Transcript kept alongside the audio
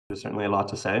There's certainly a lot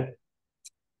to say.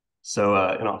 So,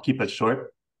 I'll keep it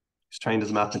short. He's trained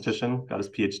as a mathematician, got his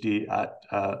PhD at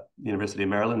University of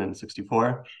Maryland in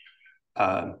 '64.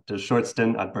 Did a short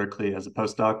stint at Berkeley as a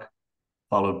postdoc,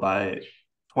 followed by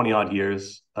 20 odd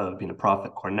years of being a prof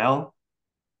at Cornell.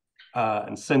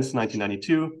 And since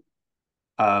 1992,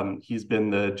 he's been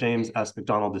the James S.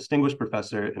 McDonald Distinguished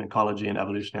Professor in Ecology and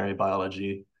Evolutionary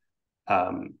Biology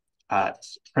at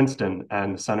Princeton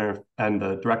and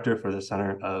the director for the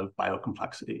Center of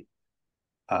Biocomplexity.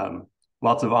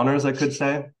 Lots of honors, I could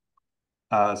say.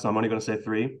 So I'm only going to say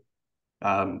three.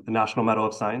 The National Medal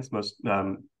of Science,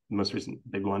 most recent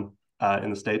big one in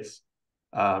the States,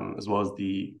 as well as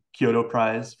the Kyoto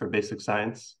Prize for Basic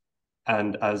Science,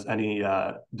 and as any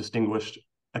distinguished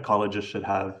ecologist should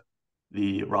have,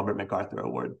 the Robert MacArthur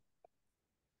Award.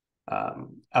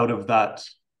 Out of that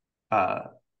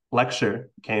lecture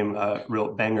came a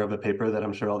real banger of a paper that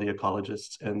I'm sure all the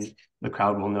ecologists in the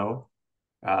crowd will know.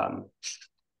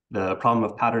 The problem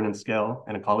of pattern and scale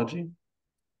in ecology.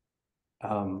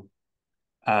 And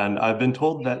I've been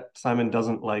told that Simon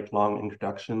doesn't like long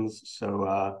introductions, so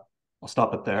I'll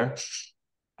stop it there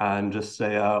and just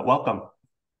say welcome.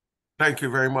 Thank you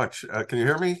very much. Can you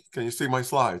hear me? Can you see my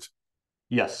slides?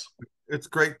 Yes. It's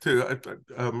great to,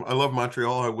 I love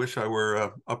Montreal. I wish I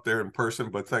were up there in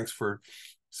person, but thanks for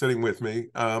sitting with me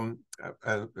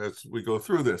as we go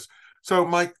through this. So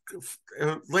my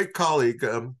late colleague,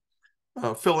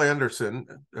 Phil Anderson,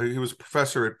 he was a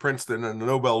professor at Princeton and a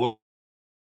Nobel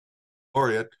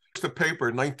laureate, a paper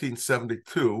in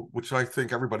 1972, which I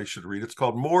think everybody should read. It's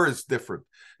called More is Different.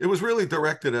 It was really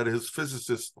directed at his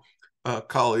physicist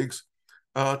colleagues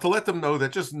to let them know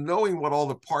that just knowing what all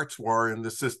the parts were in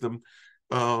the system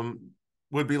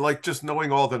would be like just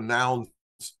knowing all the nouns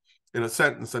in a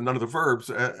sentence and none of the verbs,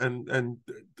 and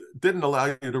didn't allow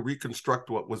you to reconstruct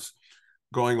what was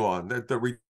going on. That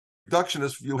the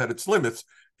reductionist view had its limits.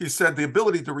 He said the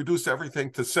ability to reduce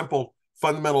everything to simple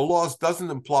fundamental laws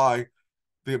doesn't imply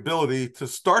the ability to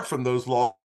start from those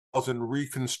laws and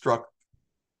reconstruct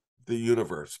the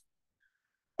universe.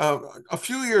 A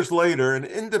few years later, and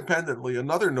independently,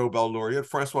 another Nobel laureate,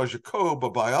 Francois Jacob, a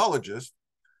biologist,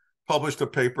 published a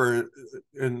paper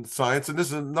in Science, and this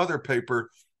is another paper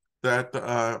that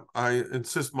I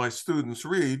insist my students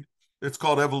read. It's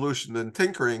called Evolution and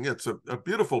Tinkering. It's a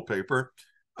beautiful paper.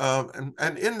 And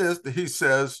in this, he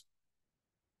says,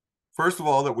 first of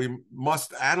all, that we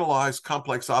must analyze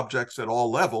complex objects at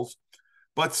all levels.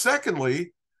 But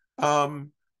secondly,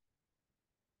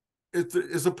 it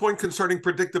is a point concerning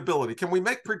predictability. Can we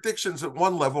make predictions at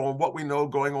one level on what we know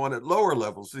going on at lower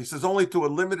levels? He says only to a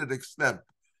limited extent.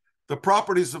 The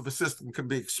properties of a system can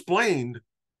be explained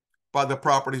by the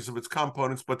properties of its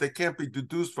components, but they can't be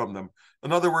deduced from them.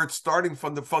 In other words, starting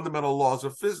from the fundamental laws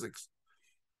of physics,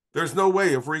 there's no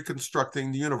way of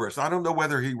reconstructing the universe. I don't know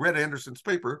whether he read Anderson's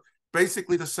paper,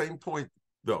 basically the same point,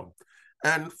 though.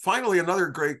 And finally, another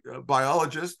great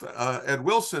biologist, Ed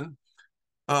Wilson,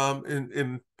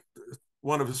 in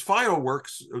one of his final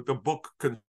works, the book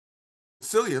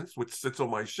Consilience, which sits on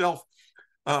my shelf,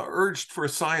 urged for a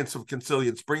science of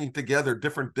consilience, bringing together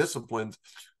different disciplines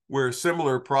where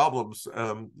similar problems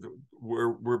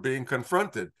were being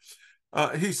confronted.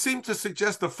 He seemed to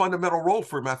suggest a fundamental role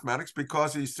for mathematics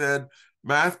because he said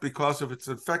math, because of its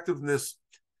effectiveness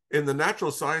in the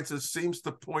natural sciences, seems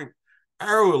to point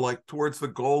arrow-like towards the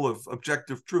goal of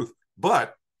objective truth.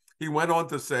 But he went on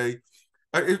to say,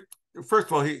 first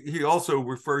of all, he also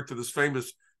referred to this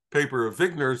famous paper of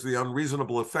Wigner's, The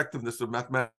Unreasonable Effectiveness of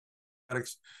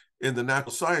Mathematics in the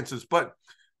Natural Sciences. But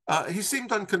he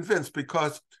seemed unconvinced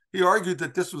because he argued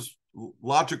that this was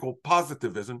logical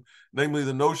positivism, namely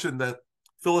the notion that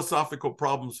philosophical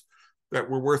problems that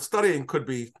were worth studying could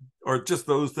be, or just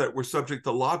those that were subject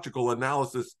to logical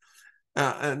analysis.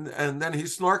 And then he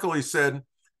snarkily said,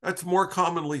 that's more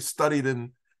commonly studied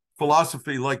in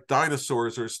philosophy like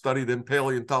dinosaurs are studied in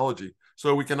paleontology,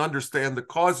 so we can understand the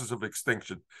causes of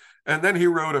extinction. And then he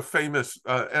wrote a famous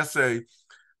essay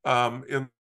in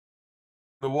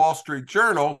the Wall Street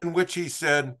Journal in which he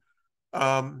said,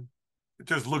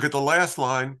 just look at the last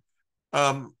line,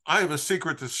 I have a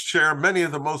secret to share. Many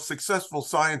of the most successful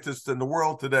scientists in the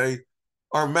world today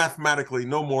are mathematically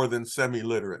no more than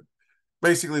semi-literate.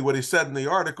 Basically, what he said in the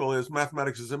article is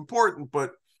mathematics is important,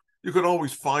 but you can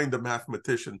always find a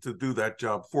mathematician to do that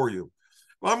job for you.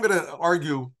 Well, I'm going to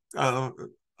argue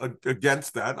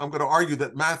against that. I'm going to argue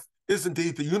that math is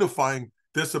indeed the unifying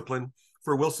discipline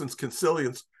for Wilson's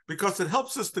consilience because it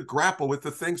helps us to grapple with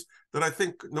the things that I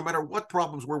think no matter what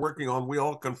problems we're working on, we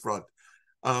all confront.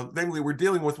 Namely, we're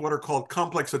dealing with what are called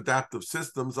complex adaptive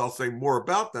systems. I'll say more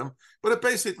about them, but it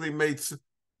basically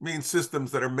means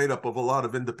systems that are made up of a lot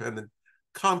of independent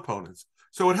components.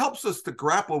 So it helps us to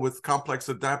grapple with complex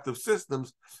adaptive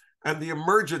systems and the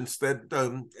emergence that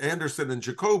Anderson and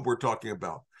Jacob were talking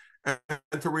about,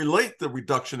 and to relate the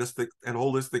reductionistic and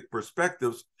holistic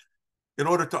perspectives in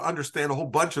order to understand a whole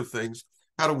bunch of things.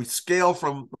 How do we scale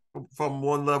from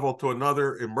one level to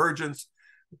another? Emergence,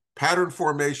 pattern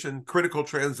formation, critical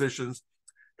transitions,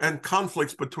 and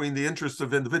conflicts between the interests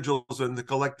of individuals and the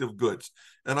collective goods.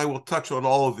 And I will touch on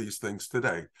all of these things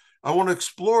today. I want to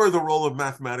explore the role of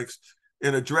mathematics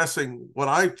in addressing what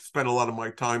I spent a lot of my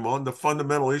time on, the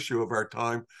fundamental issue of our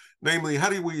time, namely, how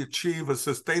do we achieve a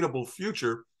sustainable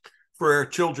future for our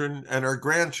children and our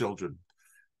grandchildren?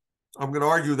 I'm going to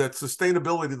argue that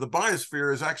sustainability of the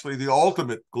biosphere is actually the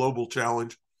ultimate global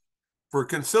challenge for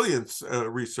consilience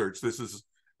research. This is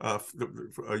a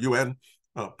UN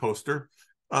poster.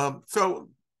 So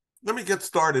let me get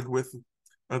started with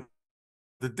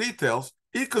the details.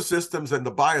 Ecosystems and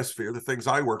the biosphere, the things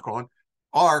I work on,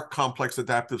 are complex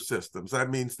adaptive systems. That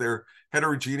means they're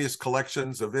heterogeneous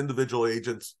collections of individual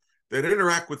agents that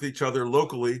interact with each other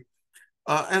locally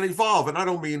and evolve. And I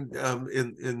don't mean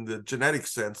in the genetic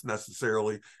sense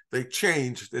necessarily. They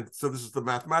change. And so this is the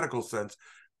mathematical sense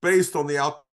based on the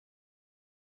outcomes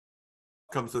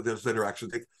of those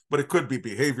interactions. But it could be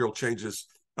behavioral changes,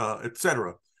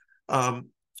 etc. But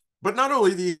not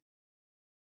only the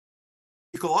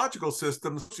ecological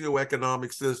systems,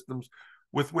 socioeconomic systems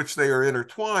with which they are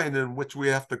intertwined and which we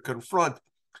have to confront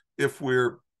if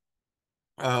we're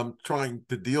trying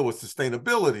to deal with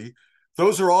sustainability,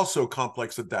 those are also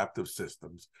complex adaptive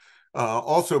systems,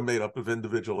 also made up of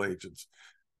individual agents.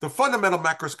 The fundamental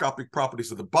macroscopic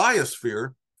properties of the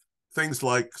biosphere, things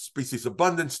like species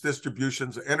abundance,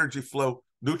 distributions, energy flow,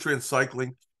 nutrient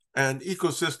cycling, and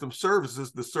ecosystem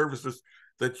services, the services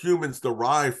that humans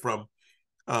derive from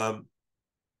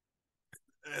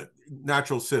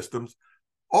natural systems,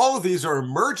 all of these are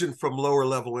emergent from lower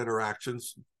level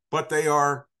interactions, but they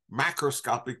are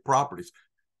macroscopic properties.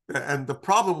 And the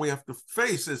problem we have to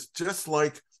face is just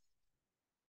like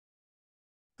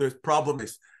there's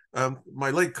problems. My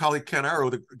late colleague Ken Arrow,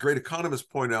 the great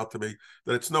economist, pointed out to me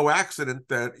that it's no accident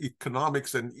that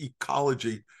economics and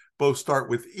ecology both start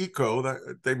with eco.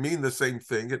 That they mean the same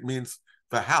thing. It means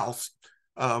the house,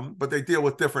 but they deal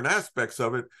with different aspects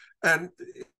of it. And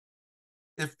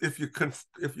if you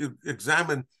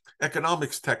examine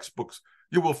economics textbooks,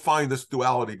 you will find this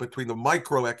duality between the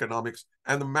microeconomics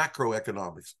and the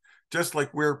macroeconomics, just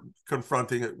like we're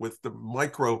confronting it with the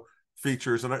micro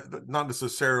features, and not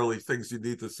necessarily things you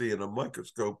need to see in a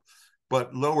microscope,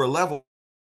 but lower level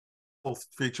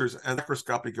features and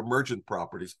macroscopic emergent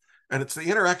properties. And it's the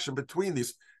interaction between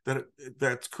these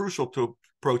that's crucial to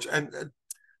approach and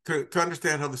to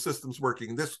understand how the system's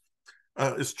working. This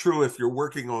is true if you're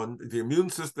working on the immune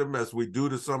system, as we do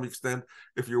to some extent,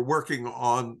 if you're working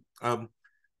on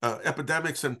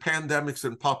epidemics and pandemics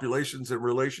and populations in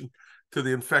relation to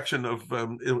the infection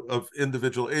of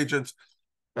individual agents.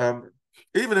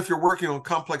 Even if you're working on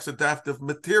complex adaptive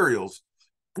materials,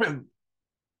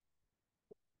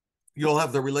 you'll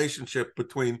have the relationship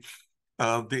between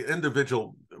the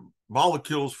individual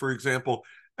molecules, for example,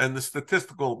 and the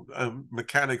statistical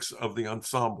mechanics of the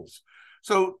ensembles.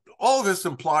 So all of this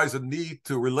implies a need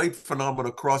to relate phenomena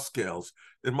across scales.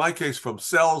 In my case, from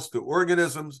cells to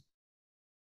organisms,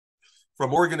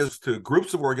 from organisms to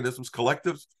groups of organisms,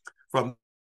 collectives, from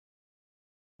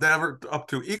them up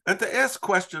to, and to ask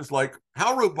questions like,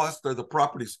 how robust are the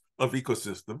properties of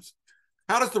ecosystems?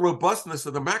 How does the robustness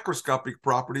of the macroscopic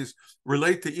properties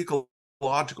relate to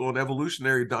ecological and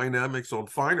evolutionary dynamics on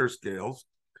finer scales?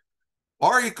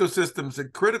 Are ecosystems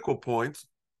at critical points?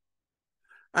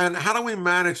 And how do we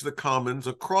manage the commons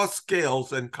across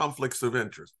scales and conflicts of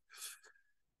interest?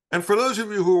 And for those of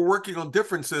you who are working on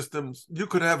different systems, you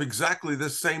could have exactly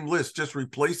this same list, just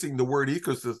replacing the word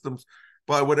ecosystems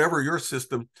by whatever your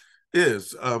system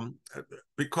is,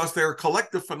 because there are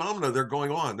collective phenomena that are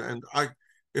going on. And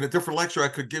in a different lecture, I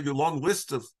could give you long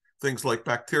lists of things like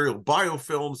bacterial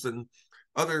biofilms and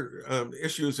other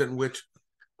issues in which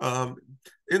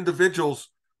individuals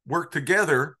work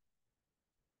together,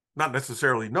 not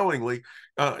necessarily knowingly,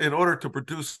 in order to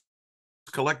produce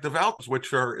collective outcomes,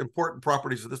 which are important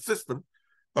properties of the system.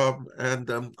 And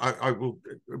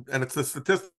it's the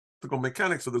statistical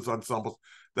mechanics of those ensembles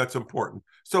that's important.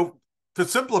 So to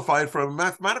simplify it from a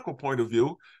mathematical point of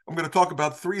view, I'm going to talk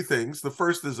about three things. The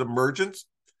first is emergence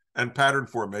and pattern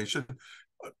formation,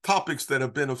 topics that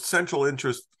have been of central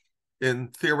interest in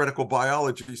theoretical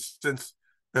biology since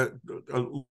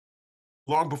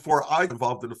long before I got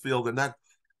involved in the field, and that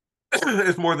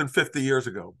is more than 50 years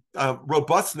ago.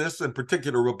 Robustness, in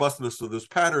particular robustness of those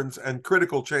patterns and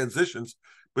critical transitions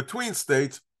between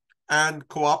states and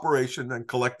cooperation and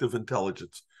collective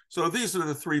intelligence. So these are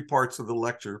the three parts of the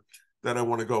lecture that I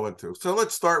want to go into. So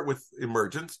let's start with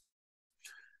emergence.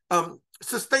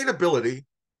 Sustainability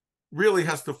really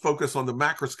has to focus on the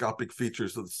macroscopic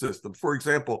features of the system. For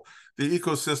example, the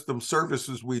ecosystem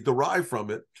services we derive from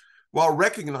it, while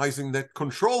recognizing that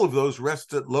control of those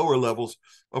rests at lower levels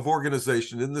of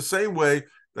organization. In the same way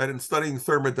that in studying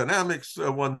thermodynamics,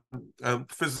 one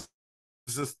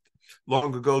physicist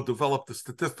long ago developed the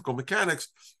statistical mechanics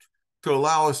to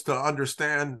allow us to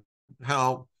understand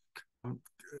how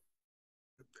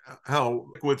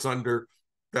liquids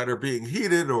that are being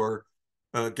heated or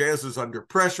gases under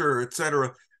pressure, et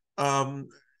cetera,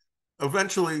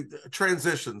 eventually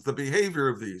transitions, the behavior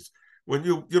of these. When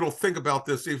you don't think about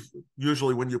this,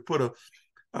 usually when you put a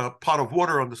pot of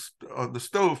water on the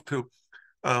stove to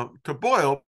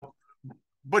boil,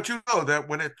 but you know that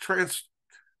when it transforms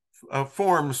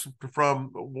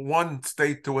from one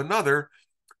state to another,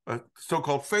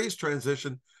 so-called phase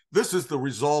transition, this is the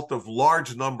result of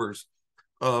large numbers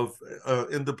of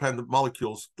independent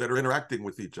molecules that are interacting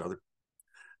with each other.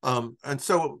 And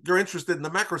so you're interested in the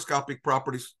macroscopic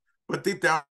properties, but deep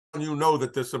down you know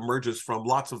that this emerges from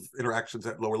lots of interactions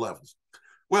at lower levels.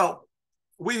 Well,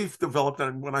 we've developed,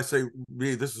 and when I say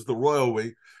we, this is the royal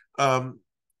we,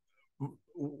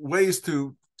 ways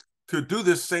to do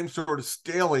this same sort of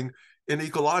scaling in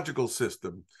ecological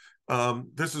system.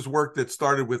 This is work that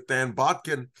started with Dan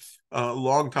Botkin a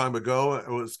long time ago. It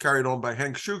was carried on by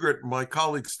Hank Schugert and my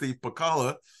colleague Steve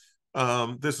Pacala.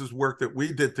 This is work that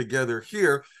we did together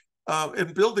here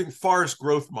in building forest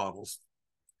growth models.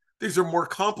 These are more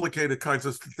complicated kinds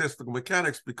of statistical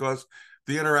mechanics because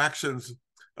the interactions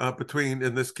between,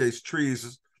 in this case,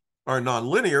 trees are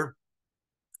nonlinear.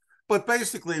 But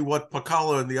basically what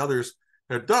Pacala and the others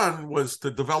had done was to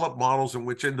develop models in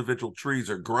which individual trees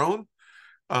are grown.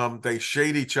 They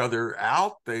shade each other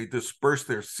out, they disperse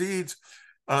their seeds,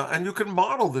 and you can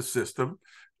model the system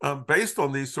based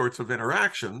on these sorts of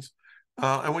interactions.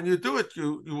 And when you do it,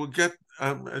 you will get,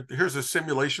 here's a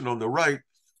simulation on the right,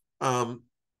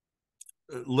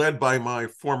 led by my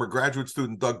former graduate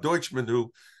student, Doug Deutschman,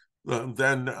 who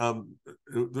then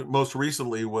most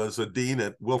recently was a dean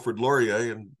at Wilfrid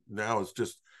Laurier and now is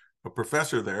just a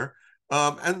professor there.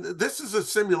 And this is a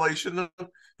simulation of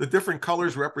the different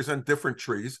colors represent different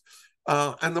trees.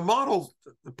 And the model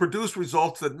produced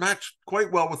results that match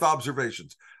quite well with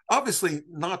observations. Obviously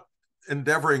not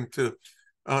endeavoring to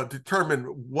determine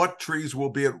what trees will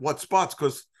be at what spots,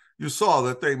 because you saw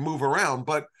that they move around,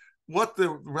 but what the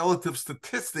relative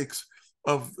statistics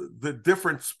of the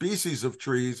different species of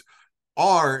trees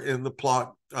are in the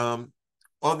plot on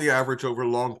the average over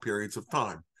long periods of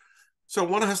time. So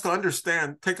one has to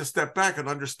understand, take a step back and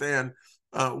understand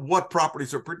what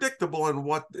properties are predictable and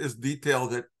what is detail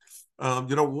that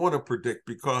you don't want to predict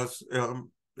because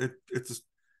it's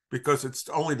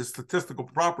only the statistical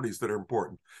properties that are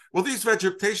important. Well, these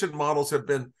vegetation models have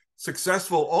been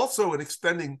successful also in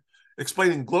explaining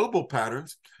global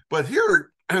patterns, but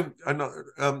here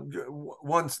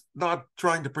one's not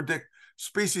trying to predict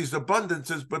species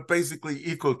abundances, but basically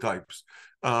ecotypes.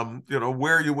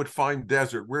 Where you would find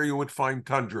desert, where you would find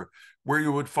tundra, where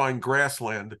you would find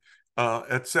grassland,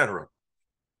 etc.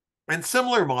 And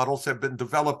similar models have been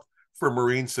developed for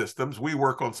marine systems. We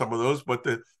work on some of those, but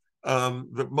the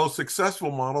most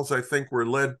successful models, I think, were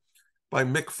led by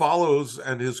Mick Follows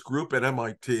and his group at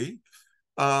MIT.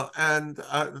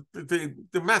 The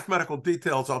mathematical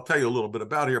details I'll tell you a little bit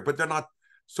about here, but they're not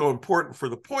so important for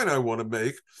the point I want to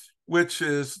make, which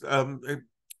is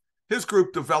his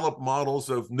group developed models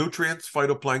of nutrients,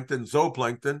 phytoplankton,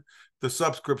 zooplankton, the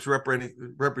subscripts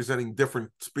representing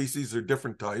different species or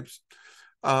different types.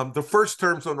 The first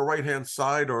terms on the right-hand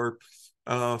side are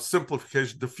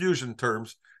simplification, diffusion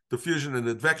terms, diffusion and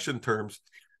advection terms,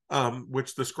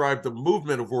 which describe the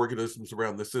movement of organisms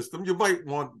around the system. You might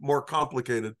want more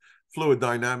complicated fluid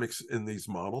dynamics in these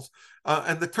models.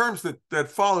 And the terms that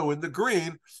follow in the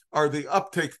green are the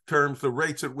uptake terms, the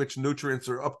rates at which nutrients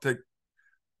are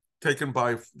taken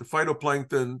by the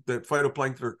phytoplankton, that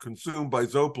phytoplankton are consumed by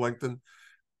zooplankton.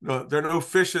 There are no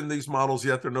fish in these models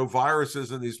yet. There are no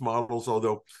viruses in these models,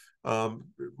 although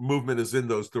movement is in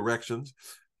those directions.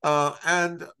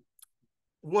 And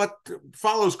what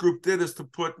Follows Group did is to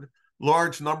put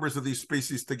large numbers of these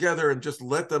species together and just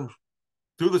let them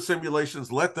do the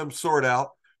simulations, let them sort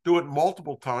out, do it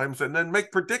multiple times, and then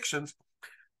make predictions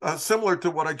similar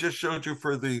to what I just showed you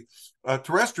for the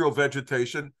terrestrial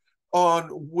vegetation on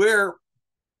where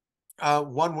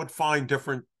one would find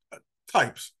different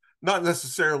types. not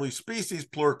necessarily species.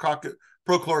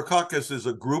 Prochlorococcus is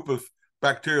a group of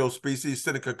bacterial species,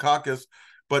 Synechococcus,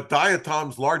 but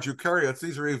diatoms, large eukaryotes,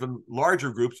 these are even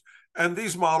larger groups. And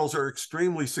these models are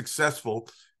extremely successful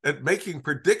at making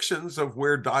predictions of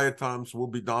where diatoms will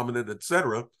be dominant, et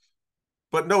cetera,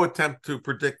 but no attempt to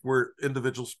predict where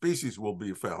individual species will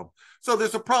be found. So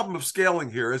there's a problem of scaling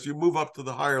here. As you move up to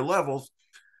the higher levels,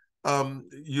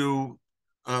 you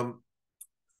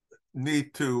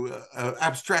need to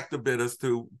abstract a bit as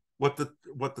to what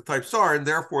the types are, and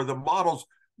therefore the models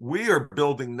we are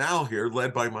building now here,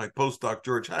 led by my postdoc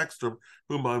George Hackstrom,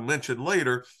 whom I mentioned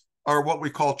later, are what we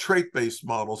call trait-based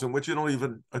models, in which you don't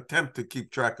even attempt to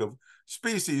keep track of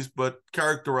species, but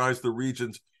characterize the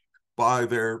regions by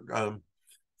their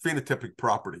phenotypic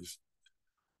properties.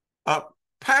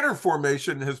 Pattern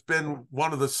formation has been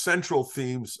one of the central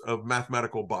themes of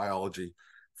mathematical biology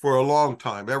for a long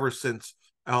time, ever since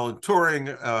Alan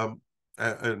Turing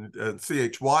and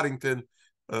C.H. Waddington,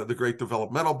 the great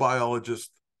developmental biologist,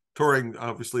 Turing,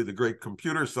 obviously the great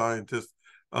computer scientist.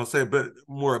 I'll say a bit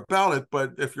more about it,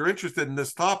 but if you're interested in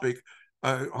this topic,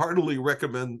 I heartily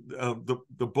recommend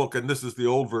the book, and this is the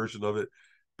old version of it,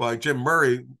 by Jim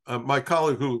Murray, my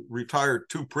colleague who retired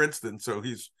to Princeton, so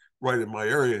he's right in my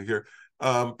area here.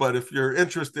 But if you're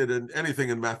interested in anything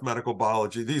in mathematical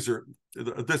biology, this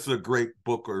is a great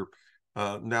book, or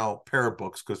now pair of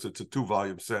books, because it's a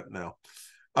 2-volume set now.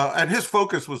 And his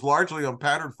focus was largely on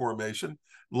pattern formation,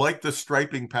 like the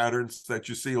striping patterns that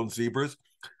you see on zebras,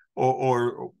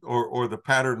 or the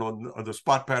pattern on the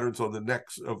spot patterns on the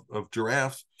necks of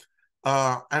giraffes,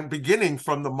 and beginning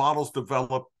from the models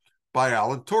developed by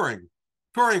Alan Turing.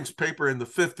 Turing's paper in the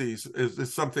 50s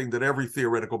is something that every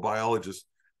theoretical biologist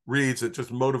reads. It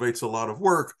just motivates a lot of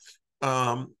work.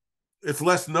 It's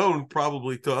less known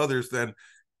probably to others than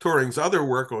Turing's other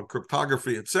work on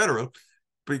cryptography, et cetera,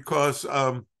 because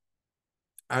and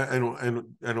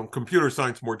on computer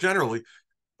science more generally,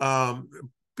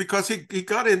 because he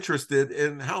got interested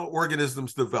in how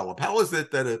organisms develop. How is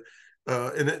it that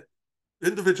an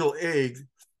individual egg,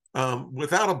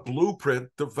 without a blueprint,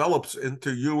 develops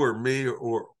into you or me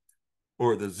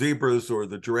or the zebras or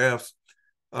the giraffes,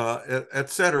 et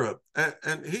cetera?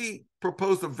 And he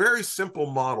proposed a very simple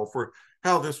model for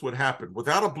how this would happen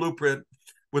without a blueprint,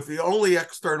 with the only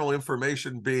external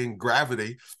information being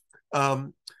gravity.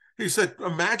 He said,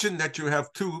 imagine that you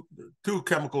have two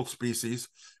chemical species,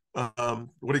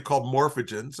 what he called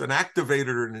morphogens, an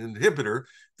activator and an inhibitor,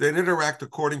 that interact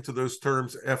according to those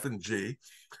terms F and G,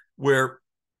 where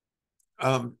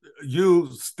U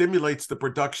stimulates the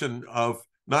production of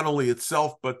not only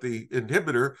itself, but the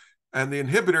inhibitor, and the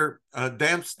inhibitor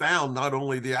damps down not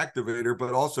only the activator,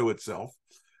 but also itself.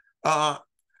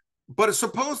 But it's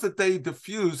supposed that they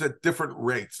diffuse at different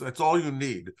rates. That's all you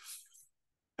need.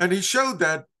 And he showed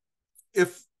that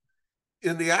if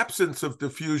in the absence of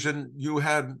diffusion, you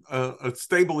had a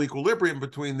stable equilibrium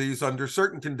between these under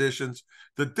certain conditions,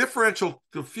 the differential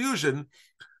diffusion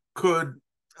could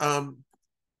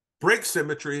break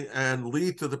symmetry and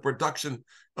lead to the production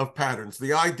of patterns.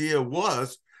 The idea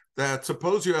was that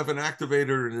suppose you have an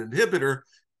activator and an inhibitor,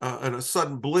 and a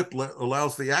sudden blip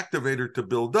allows the activator to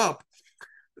build up.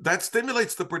 That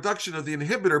stimulates the production of the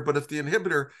inhibitor, but if the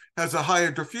inhibitor has a higher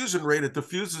diffusion rate, it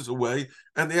diffuses away,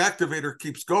 and the activator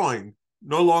keeps going,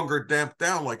 no longer damped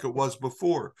down like it was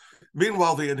before.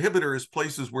 Meanwhile, the inhibitor is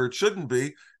places where it shouldn't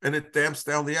be, and it damps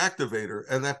down the activator,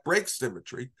 and that breaks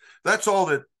symmetry. That's all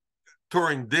that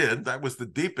Turing did. That was the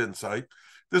deep insight.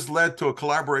 This led to a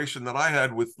collaboration that I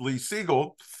had with Lee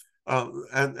Siegel,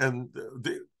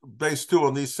 based too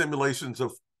on these simulations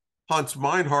of Hans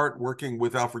Meinhardt working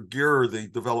with Alfred Gehrer, the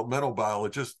developmental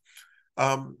biologist,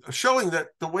 showing that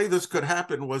the way this could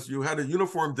happen was you had a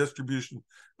uniform distribution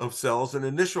of cells, an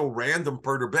initial random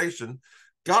perturbation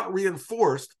got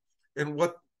reinforced in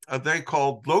what they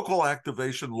called local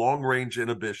activation, long-range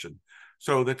inhibition,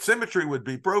 so that symmetry would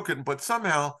be broken, but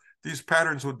somehow these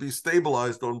patterns would be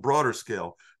stabilized on broader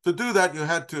scale. To do that, you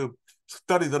had to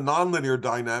study the nonlinear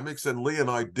dynamics, and Lee and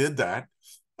I did that,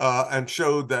 and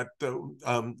showed that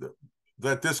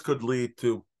that this could lead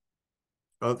to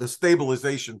the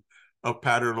stabilization of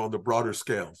pattern on the broader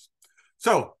scales.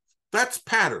 So that's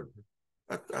pattern.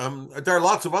 There are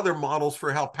lots of other models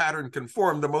for how pattern can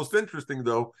form. The most interesting,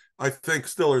 though, I think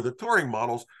still are the Turing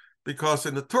models, because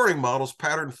in the Turing models,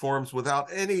 pattern forms without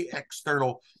any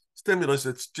external stimulus.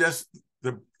 It's just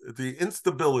the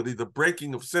instability, the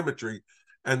breaking of symmetry,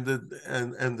 and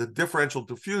the differential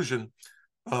diffusion,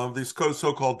 these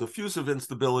so-called diffusive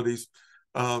instabilities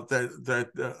that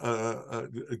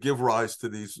give rise to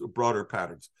these broader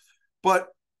patterns. But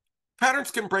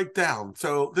patterns can break down.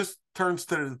 So this turns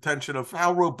to the attention of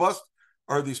how robust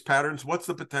are these patterns? What's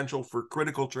the potential for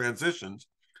critical transitions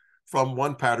from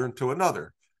one pattern to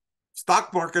another?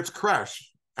 Stock markets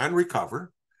crash and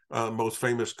recover. Most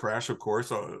famous crash, of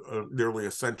course, nearly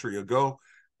a century ago,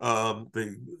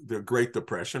 the Great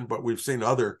Depression. But we've seen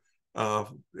other.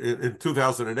 In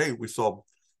 2008, we saw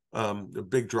the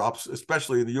big drops,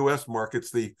 especially in the U.S.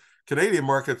 markets. The Canadian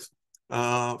markets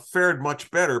fared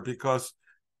much better because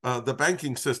the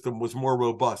banking system was more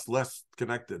robust, less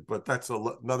connected. But that's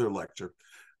another lecture.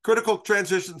 Critical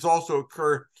transitions also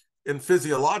occur in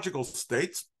physiological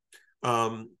states.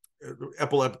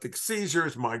 Epileptic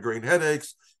seizures, migraine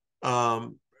headaches,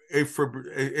 atrial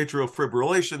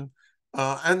fibrillation,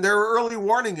 and there are early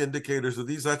warning indicators of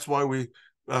these. That's why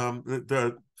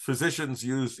the physicians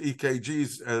use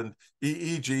EKGs and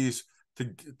EEGs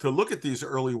to look at these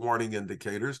early warning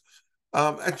indicators.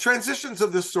 And transitions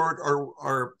of this sort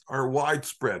are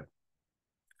widespread,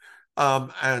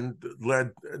 and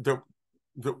led the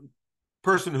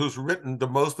person who's written the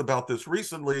most about this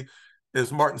recently is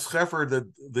Martin Scheffer,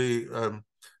 the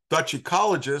Dutch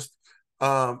ecologist,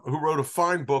 who wrote a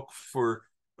fine book for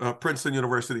Princeton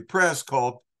University Press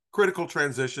called Critical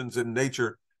Transitions in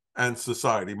Nature and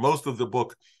Society. Most of the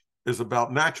book is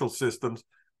about natural systems,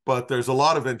 but there's a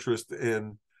lot of interest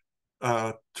in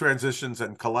transitions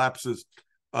and collapses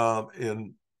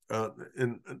in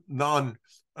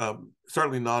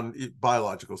certainly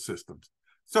non-biological systems.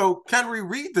 So can we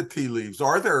read the tea leaves?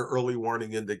 Are there early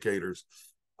warning indicators?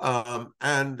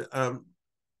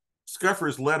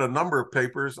 Scheffer's led a number of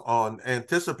papers on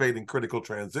anticipating critical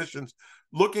transitions,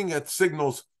 looking at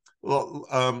signals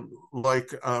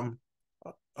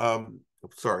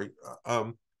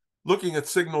looking at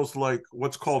signals like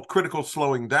what's called critical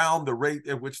slowing down, the rate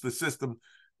at which the system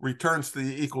returns to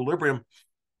the equilibrium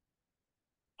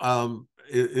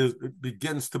it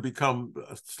begins to become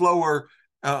slower,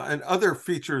 and other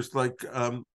features like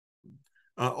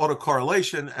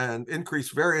autocorrelation and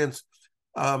increased variance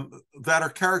that are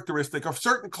characteristic of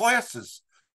certain classes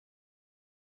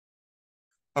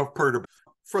of perturbation.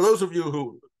 For those of you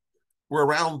who were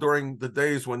around during the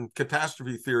days when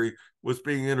catastrophe theory was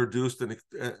being introduced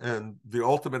and the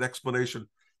ultimate explanation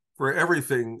for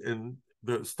everything in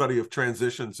the study of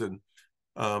transitions in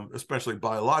especially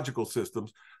biological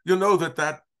systems, you'll know that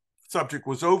that subject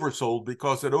was oversold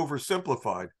because it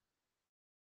oversimplified.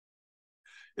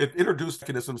 It introduced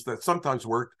mechanisms that sometimes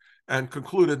worked and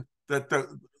concluded that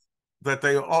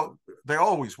they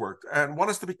always worked, and want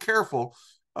us to be careful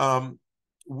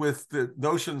with the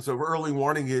notions of early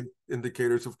warning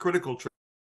indicators of critical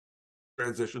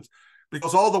transitions,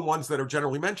 because all the ones that are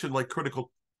generally mentioned, like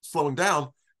critical slowing down,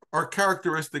 are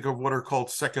characteristic of what are called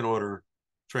second order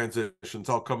transitions.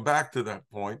 I'll come back to that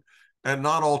point. And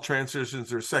not all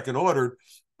transitions are second ordered.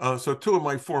 So two of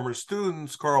my former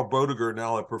students, Carl Boediger,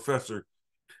 now a professor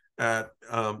at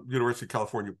University of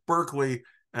California, Berkeley,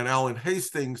 and Alan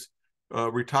Hastings,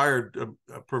 retired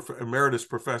emeritus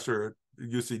professor at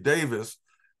UC Davis,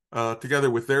 together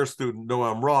with their student,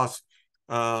 Noam Ross,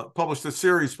 published a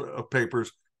series of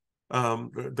papers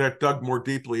that dug more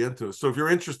deeply into it. So if you're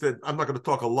interested, I'm not going to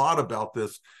talk a lot about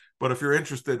this, but if you're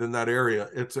interested in that area,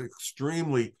 it's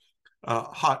extremely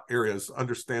hot areas,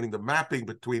 understanding the mapping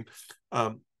between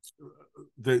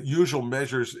the usual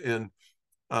measures in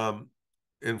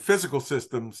physical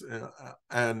systems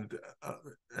and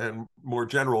more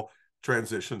general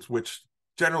transitions, which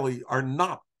generally are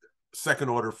not second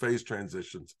order phase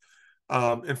transitions.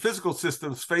 In physical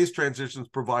systems, phase transitions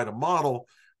provide a model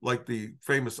like the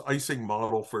famous Ising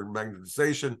model for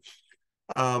magnetization,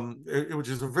 which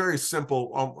is a very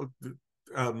simple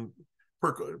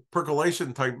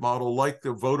percolation type model, like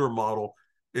the Voter model,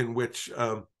 in which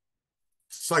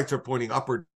sites are pointing up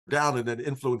or down and then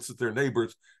influences their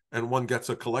neighbors, and one gets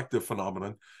a collective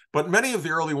phenomenon. But many of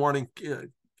the early warning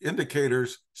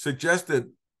indicators suggested,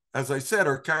 as I said,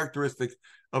 are characteristic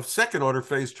of second order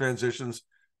phase transitions,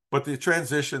 but the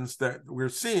transitions that we're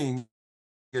seeing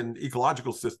in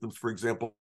ecological systems, for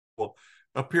example,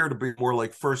 appear to be more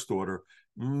like first order.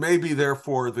 Maybe,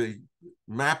 therefore, the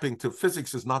mapping to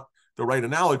physics is not the right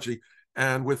analogy.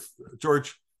 And with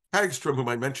George Hagstrom, whom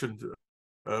I mentioned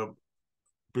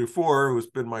before, who's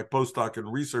been my postdoc and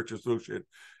research associate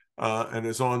and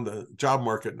is on the job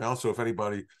market now, so if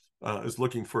anybody is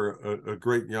looking for a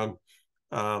great young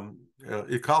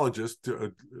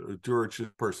ecologist, George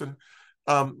person,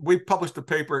 we published a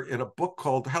paper in a book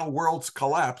called How Worlds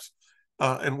Collapse,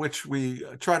 in which we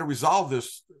try to resolve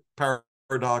this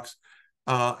paradox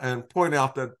and point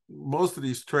out that most of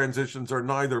these transitions are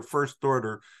neither first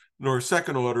order nor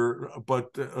second order,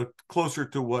 but closer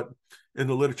to what in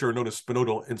the literature known as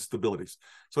spinodal instabilities.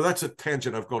 So that's a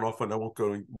tangent I've gone off on. I won't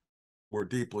go more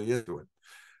deeply into it.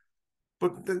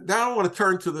 But now I want to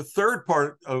turn to the third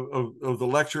part of the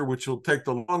lecture, which will take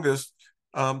the longest,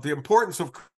 the importance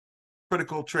of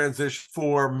critical transition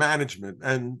for management.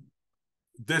 And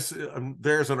this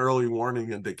there's an early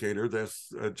warning indicator.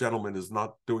 This gentleman is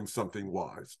not doing something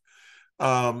wise.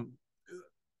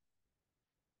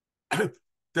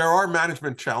 There are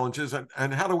management challenges,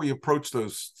 and how do we approach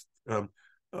those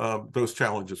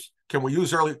challenges? Can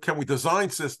we design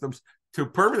systems to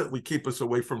permanently keep us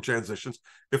away from transitions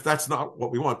if that's not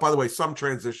what we want? By the way, some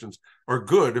transitions are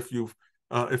good. If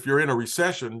you're in a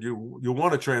recession, you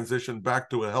want to transition back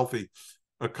to a healthy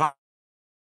economy.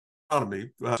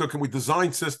 So can we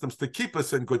design systems to keep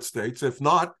us in good states? If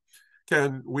not,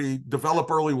 can we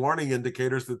develop early warning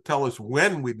indicators that tell us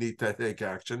when we need to take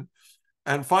action?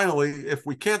 And finally, if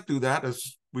we can't do that,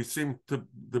 as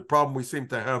the problem we seem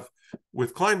to have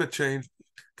with climate change,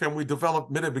 can we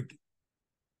develop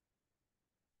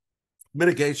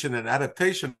mitigation and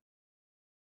adaptation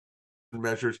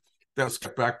measures that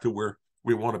get back to where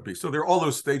we want to be? So there are all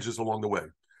those stages along the way.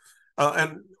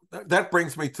 And that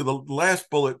brings me to the last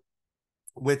bullet,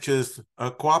 which is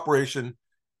cooperation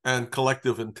and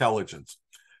collective intelligence.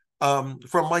 From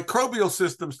microbial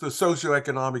systems to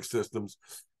socioeconomic systems,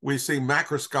 we see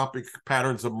macroscopic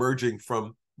patterns emerging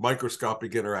from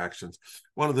microscopic interactions.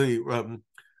 One of the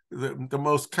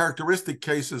most characteristic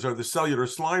cases are the cellular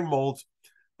slime molds,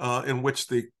 in which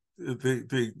the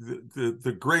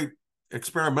great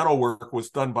experimental work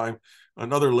was done by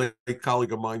another late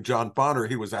colleague of mine, John Tyler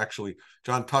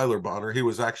Bonner. He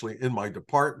was actually in my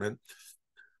department,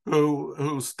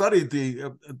 who studied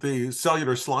the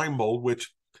cellular slime mold,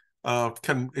 which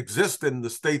can exist in the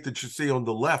state that you see on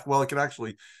the left. Well, it can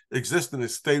actually exist in a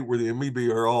state where the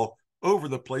amoebae are all over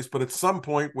the place, but at some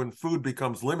point when food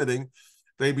becomes limiting,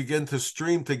 they begin to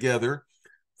stream together,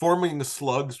 forming the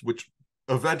slugs, which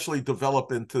eventually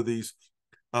develop into these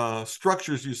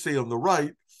structures you see on the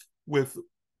right, with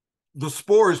the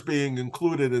spores being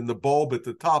included in the bulb at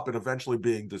the top and eventually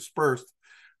being dispersed.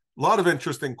 A lot of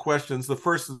interesting questions. The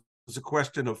first is a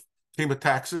question of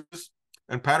chemotaxis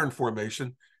and pattern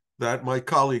formation that my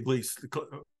colleague Lee,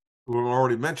 who I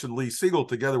already mentioned, Lee Siegel,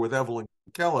 together with Evelyn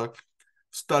Kella,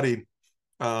 studied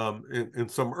in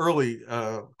some early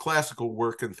classical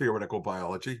work in theoretical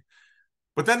biology.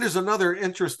 But then there's another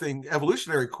interesting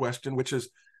evolutionary question, which is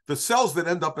the cells that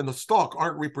end up in the stalk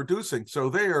aren't reproducing, so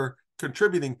they are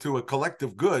contributing to a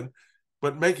collective good,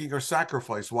 but making a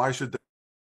sacrifice. Why should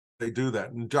they do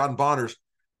that? And John Bonner's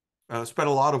spent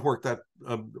a lot of work. That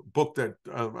book that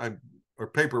or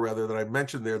paper rather, that I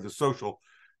mentioned there, The Social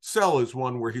Cell, is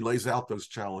one where he lays out those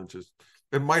challenges.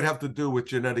 It might have to do with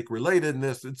genetic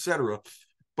relatedness, etc.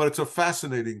 But it's a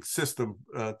fascinating system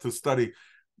to study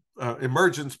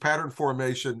emergence, pattern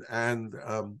formation, and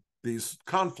these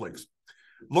conflicts.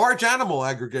 Large animal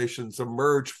aggregations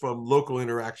emerge from local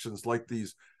interactions like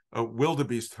these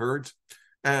wildebeest herds.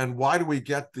 And why do we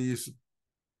get these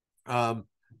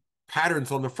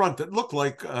patterns on the front that look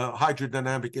like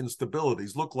hydrodynamic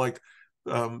instabilities, look like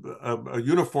a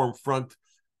uniform front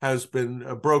has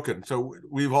been broken? So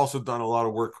we've also done a lot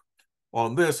of work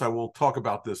on this. I won't talk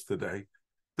about this today.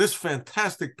 This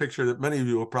fantastic picture that many of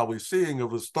you are probably seeing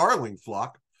of a starling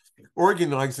flock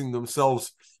organizing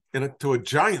themselves into a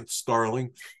giant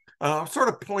starling sort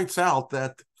of points out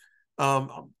that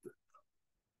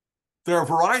there are a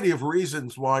variety of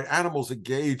reasons why animals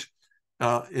engage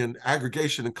in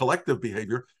aggregation and collective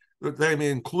behavior. They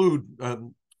may include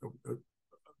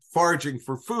foraging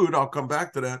for food. I'll come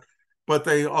back to that. But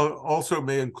they also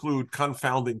may include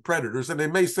confounding predators, and they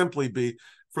may simply be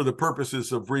for the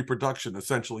purposes of reproduction,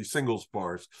 essentially single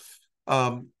spars.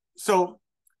 So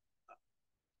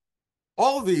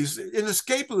all of these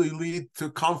inescapably lead to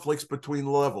conflicts between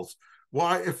levels.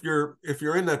 Why, if you're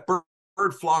in that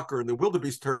bird flock or in the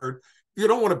wildebeest herd, you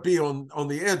don't want to be on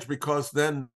the edge, because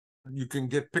then you can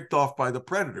get picked off by the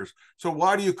predators. So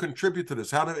why do you contribute to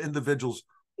this? How do individuals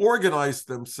organize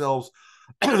themselves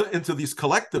into these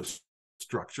collective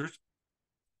structures?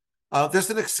 This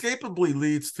inescapably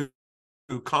leads to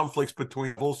conflicts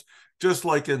between levels, just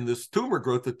like in this tumor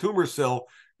growth. The tumor cell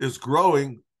is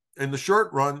growing in the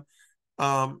short run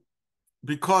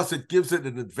because it gives it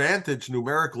an advantage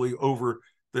numerically over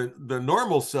the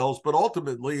normal cells, but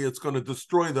ultimately it's going to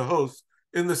destroy the host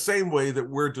in the same way that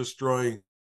we're destroying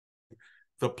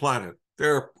the planet.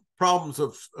 There are problems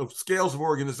of scales of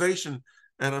organization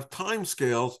and of time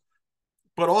scales,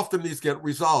 but often these get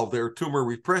resolved. There are tumor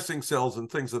repressing cells and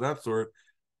things of that sort.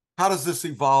 How does this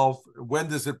evolve? When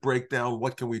does it break down?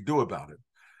 What can we do about it?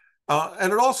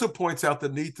 And it also points out the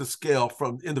need to scale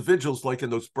from individuals, like in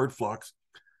those bird flocks,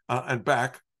 and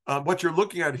back. What you're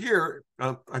looking at here,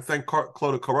 I thank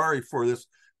Claude Carrari for this,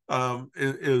 and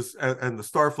the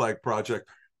Star Flag Project,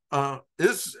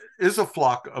 is a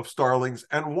flock of starlings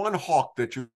and one hawk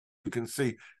that you can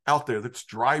see out there that's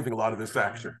driving a lot of this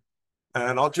action.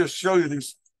 And I'll just show you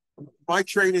these. My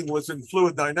training was in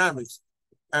fluid dynamics,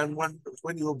 and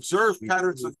when you observe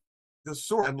patterns of this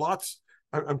sort, and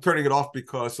I'm turning it off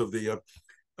because of the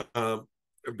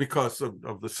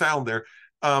sound there.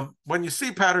 When you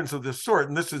see patterns of this sort,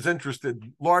 and this has interested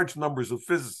large numbers of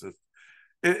physicists,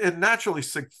 it naturally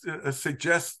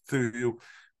suggests to you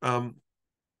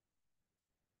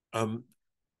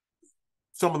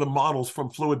some of the models from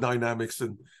fluid dynamics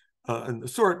and the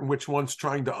sort in which one's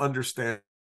trying to understand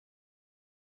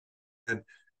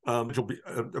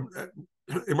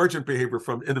emergent behavior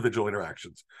from individual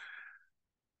interactions.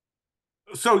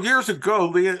 So years ago,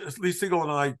 Lee Siegel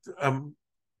and I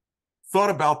thought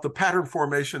about the pattern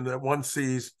formation that one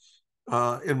sees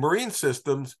in marine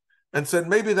systems and said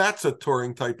maybe that's a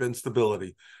Turing type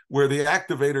instability, where the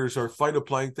activators are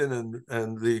phytoplankton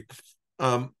and the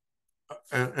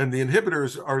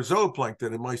inhibitors are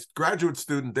zooplankton. And my graduate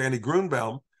student Danny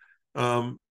Grunbaum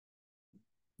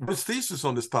his thesis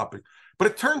on this topic. But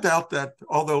it turned out that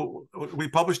although we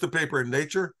published a paper in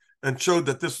Nature and showed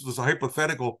that this was a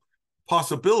hypothetical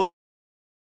possibility,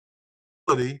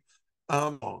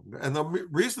 and the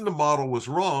reason the model was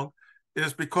wrong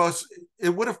is because it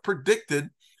would have predicted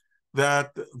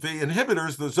that the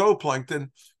inhibitors, the zooplankton,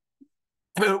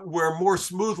 were more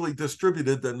smoothly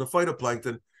distributed than the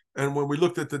phytoplankton. And when we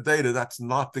looked at the data, that's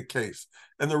not the case.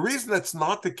 And the reason that's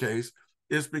not the case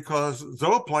is because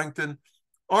zooplankton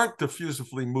aren't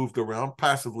diffusively moved around,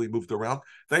 passively moved around.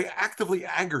 They actively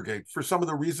aggregate for some of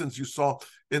the reasons you saw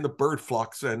in the bird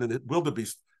flocks and in the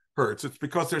wildebeest herds. It's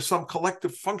because there's some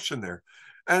collective function there.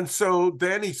 And so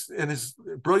Danny, in his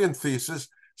brilliant thesis,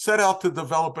 set out to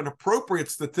develop an appropriate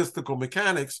statistical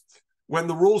mechanics when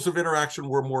the rules of interaction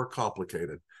were more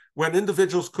complicated, when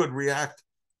individuals could react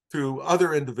to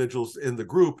other individuals in the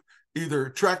group, either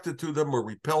attracted to them or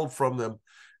repelled from them.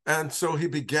 And so he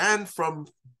began from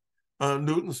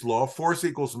Newton's law, force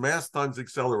equals mass times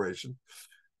acceleration,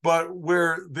 but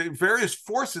where the various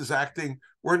forces acting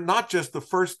were not just the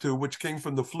first two, which came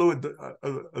from the fluid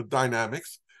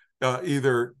dynamics,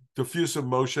 either diffusive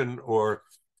motion or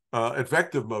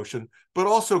advective motion, but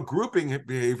also grouping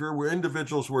behavior where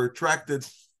individuals were attracted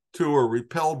to or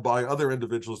repelled by other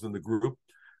individuals in the group,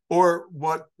 or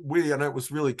what we, and it was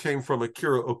really came from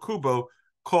Akira Okubo,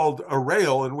 called a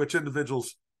rail, in which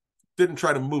individuals didn't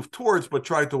try to move towards, but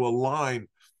tried to align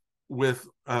with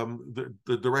the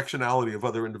directionality of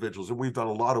other individuals. And we've done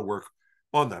a lot of work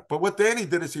on that. But what Danny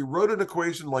did is he wrote an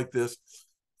equation like this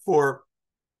for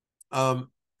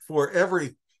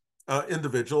every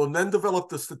individual, and then developed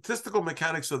the statistical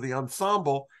mechanics of the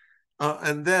ensemble,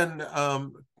 and then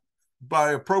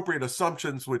by appropriate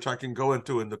assumptions, which I can go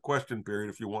into in the question period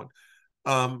if you want,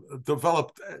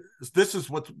 developed, this is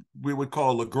what we would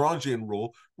call a Lagrangian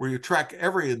rule, where you track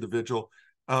every individual.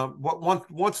 What one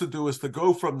wants to do is to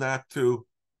go from that to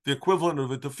the equivalent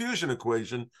of a diffusion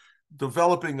equation,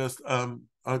 developing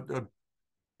a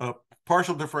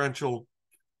partial differential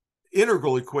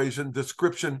integral equation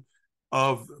description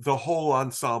of the whole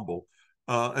ensemble.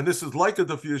 And this is like a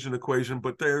diffusion equation,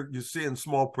 but there you see in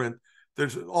small print,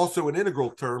 there's also an integral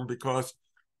term because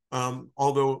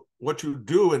although what you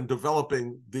do in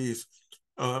developing these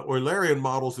Eulerian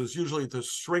models is usually to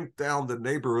shrink down the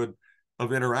neighborhood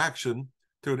of interaction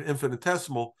to an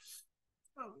infinitesimal,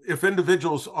 if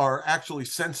individuals are actually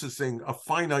censusing a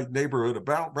finite neighborhood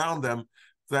around them,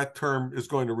 that term is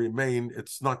going to remain.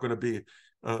 It's not going to be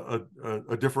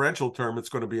a differential term. It's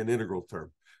going to be an integral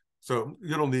term. So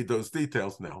you don't need those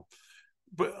details now.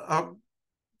 But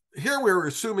here we're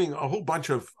assuming a whole bunch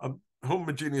of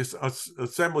homogeneous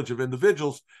assemblage of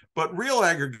individuals, but real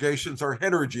aggregations are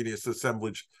heterogeneous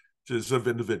assemblages of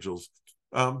individuals.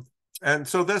 And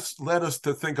so this led us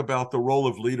to think about the role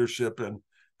of leadership and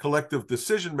collective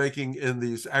decision-making in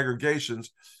these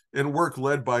aggregations in work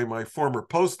led by my former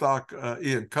postdoc,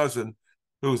 Ian Cousin,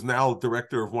 who's now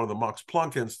director of one of the Max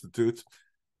Planck Institutes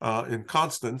in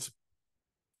Constance,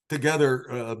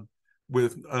 together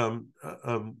with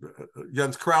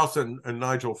Jens Krauss and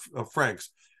Nigel Franks.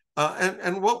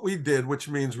 And what we did, which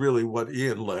means really what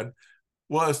Ian led,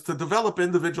 was to develop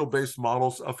individual-based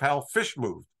models of how fish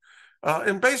moved,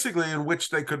 and basically in which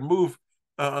they could move,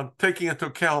 taking into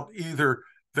account either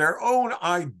their own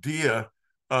idea.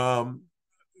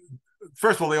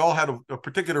 First of all, they all had a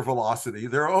particular velocity,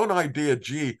 their own idea,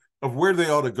 G, of where they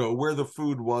ought to go, where the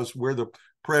food was, where the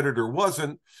predator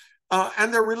wasn't,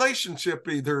 and their relationship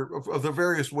either of the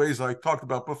various ways I talked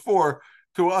about before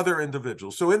to other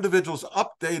individuals. So individuals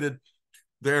updated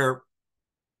their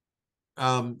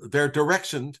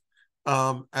direction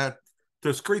at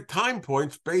discrete time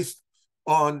points based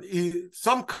on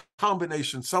some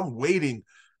combination, some weighting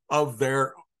of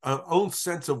their own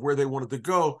sense of where they wanted to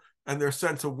go and their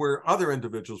sense of where other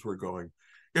individuals were going.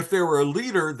 If they were a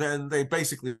leader, then they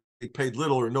basically paid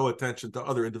little or no attention to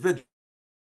other individuals.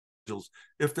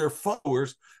 If they're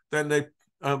followers, then they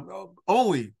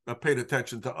only paid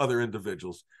attention to other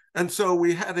individuals. And so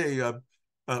we had the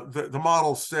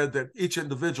model said that each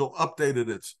individual updated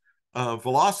its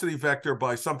velocity vector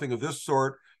by something of this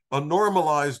sort, a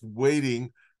normalized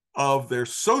weighting of their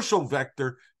social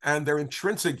vector and their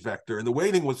intrinsic vector. And the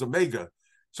weighting was omega.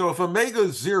 So if omega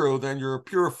is 0, then you're a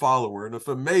pure follower. And if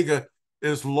omega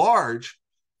is large,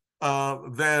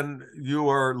 then you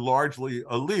are largely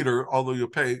a leader, although you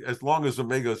pay, as long as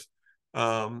omega's,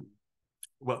 it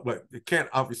can't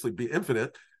obviously be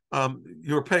infinite,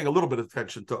 you're paying a little bit of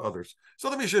attention to others. So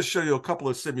let me just show you a couple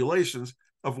of simulations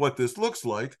of what this looks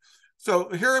like. So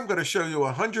here I'm going to show you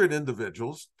 100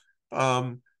 individuals,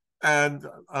 and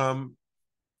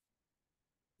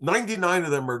 99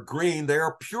 of them are green. They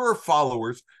are pure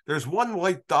followers. There's one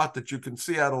white dot that you can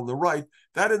see out on the right.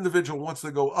 That individual wants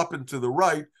to go up and to the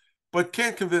right, but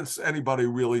can't convince anybody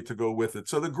really to go with it.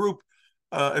 So the group,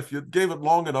 if you gave it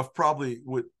long enough, probably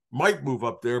might move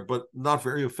up there, but not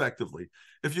very effectively.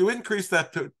 If you increase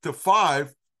that to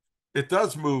 5, it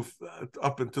does move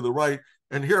up and to the right.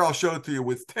 And here I'll show it to you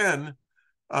with 10.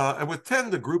 And with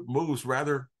 10, the group moves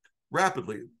rather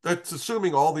rapidly. That's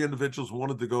assuming all the individuals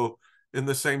wanted to go in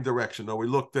the same direction. Now, we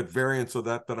looked at variants of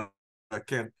that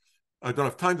I don't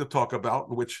have time to talk about,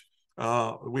 in which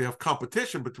we have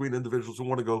competition between individuals who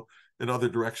want to go in other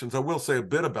directions. I will say a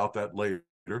bit about that later.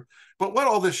 But what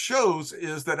all this shows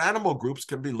is that animal groups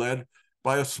can be led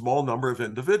by a small number of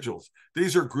individuals.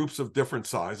 These are groups of different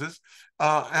sizes.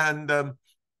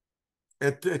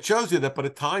 It shows you that by the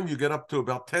time you get up to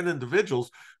about 10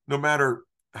 individuals, no matter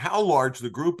how large the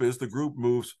group is, the group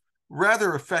moves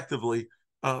rather effectively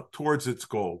towards its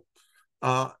goal.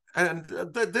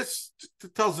 This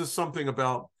tells us something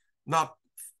about not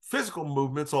physical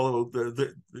movements, although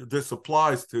this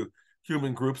applies to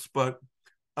human groups, but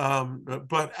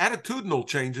attitudinal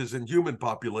changes in human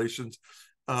populations.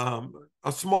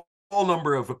 A small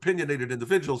number of opinionated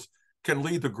individuals can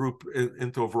lead the group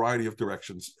into a variety of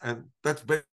directions. And that's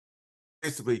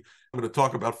basically I'm going to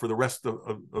talk about for the rest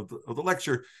of the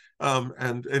lecture,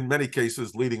 and in many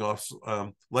cases leading off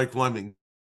like lemmings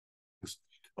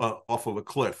off of a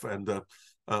cliff. And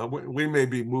we may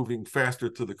be moving faster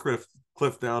to the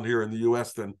cliff down here in the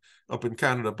US than up in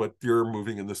Canada, but you're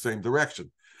moving in the same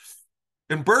direction.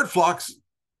 In bird flocks,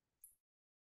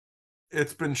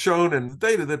 it's been shown in the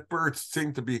data that birds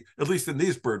seem to be, at least in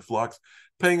these bird flocks,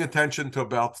 paying attention to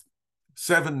about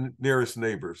 7 nearest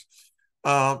neighbors.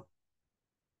 So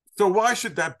why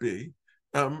should that be?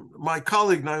 My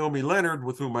colleague Naomi Leonard,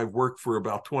 with whom I've worked for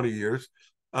about 20 years,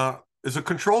 is a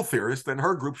control theorist, and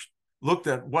her group looked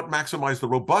at what maximized the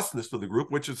robustness of the group,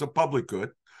 which is a public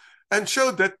good, and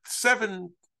showed that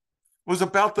 7 was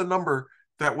about the number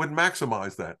that would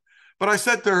maximize that. But I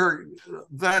said to her,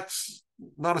 that's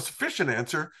not a sufficient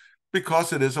answer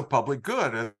because it is a public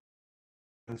good.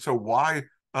 And so why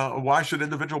should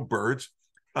individual birds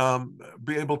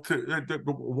be able to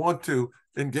want to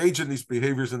engage in these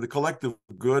behaviors in the collective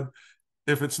good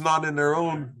if it's not in their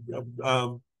own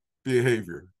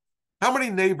behavior? How many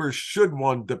neighbors should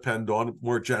one depend on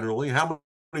more generally? How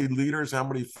many leaders, how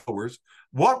many followers?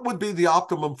 What would be the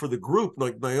optimum for the group,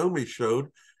 like Naomi showed?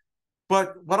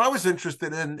 But what I was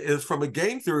interested in is, from a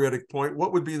game theoretic point,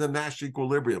 what would be the Nash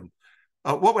equilibrium?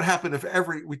 What would happen if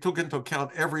we took into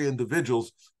account every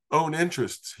individual's own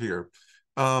interests here?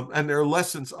 And there are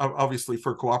lessons, obviously,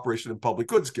 for cooperation in public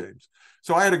goods games.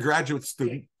 So I had a graduate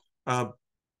student,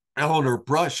 Eleanor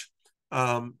Brush,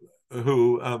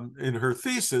 who in her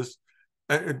thesis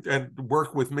and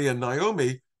worked with me and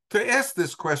Naomi to ask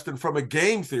this question from a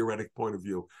game theoretic point of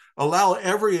view. Allow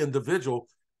every individual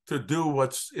to do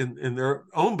what's in their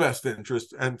own best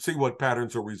interest and see what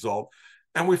patterns will result.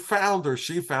 And we found, or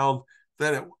she found,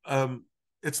 that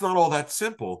it's not all that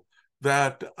simple,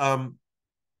 that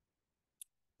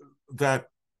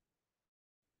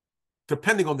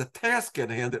depending on the task at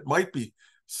hand, it might be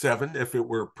 7 if it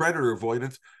were predator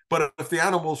avoidance, but if the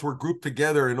animals were grouped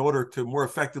together in order to more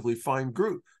effectively find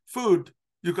food,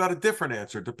 you got a different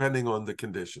answer depending on the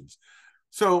conditions.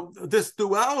 So this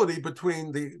duality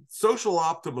between the social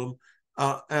optimum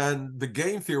and the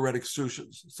game theoretic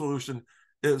solution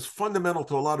is fundamental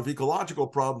to a lot of ecological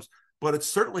problems, but it's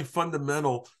certainly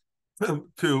fundamental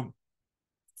to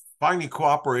finding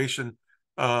cooperation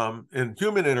in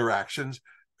human interactions,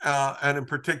 and in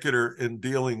particular in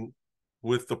dealing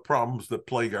with the problems that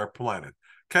plague our planet.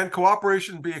 Can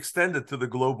cooperation be extended to the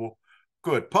global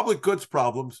good? Public goods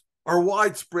problems are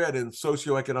widespread in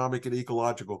socioeconomic and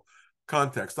ecological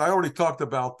context. I already talked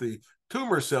about the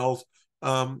tumor cells,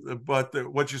 but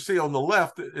what you see on the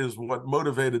left is what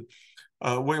motivated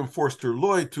William Forster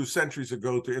Lloyd 2 centuries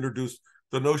ago to introduce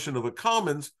the notion of a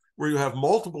commons, where you have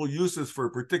multiple uses for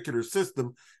a particular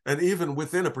system, and even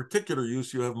within a particular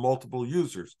use, you have multiple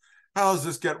users. How does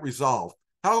this get resolved?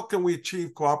 How can we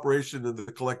achieve cooperation in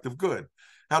the collective good?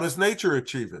 How does nature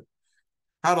achieve it?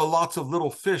 How do lots of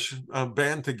little fish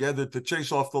band together to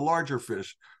chase off the larger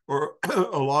fish? Or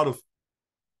a lot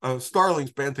of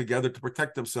starlings band together to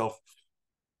protect themselves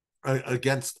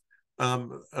against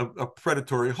a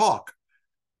predatory hawk?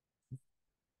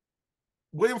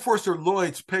 William Forster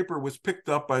Lloyd's paper was picked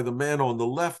up by the man on the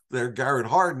left there, Garrett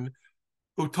Hardin,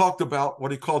 who talked about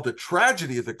what he called the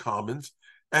tragedy of the commons.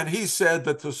 And he said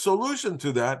that the solution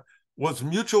to that was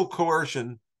mutual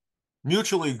coercion,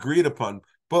 mutually agreed upon.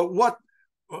 But what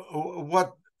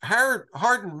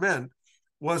Hardin meant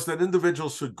was that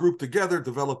individuals should group together,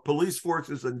 develop police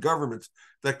forces and governments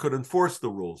that could enforce the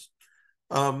rules.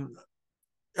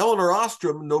 Elinor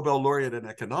Ostrom, Nobel laureate in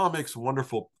economics,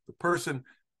 wonderful person,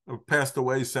 passed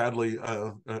away sadly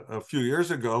a few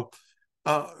years ago,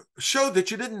 showed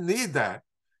that you didn't need that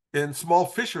in small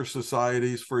fisher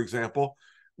societies, for example,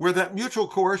 where that mutual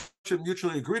coercion,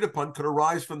 mutually agreed upon, could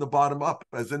arise from the bottom up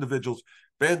as individuals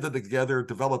banded together,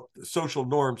 developed social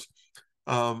norms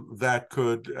that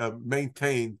could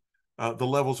maintain the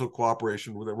levels of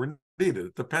cooperation that were needed.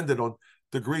 It depended on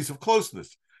degrees of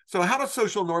closeness. So how do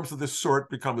social norms of this sort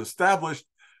become established?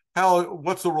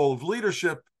 What's the role of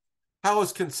leadership? How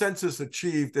is consensus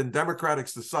achieved in democratic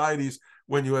societies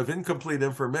when you have incomplete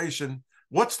information?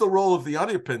 What's the role of the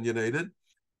unopinionated?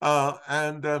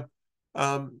 Ian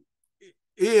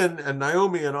and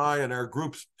Naomi and I and our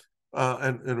groups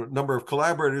and a number of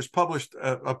collaborators published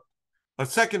a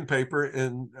second paper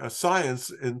in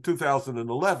Science in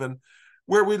 2011,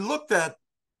 where we looked at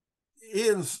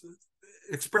Ian's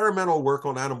experimental work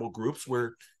on animal groups,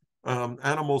 where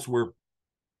animals were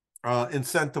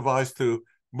incentivized to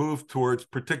move towards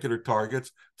particular targets,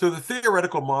 to the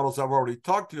theoretical models I've already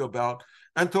talked to you about,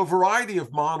 and to a variety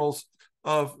of models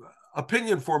of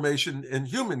opinion formation in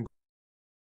human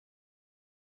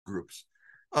groups.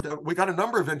 We got a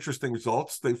number of interesting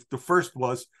results. The first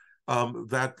was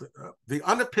that the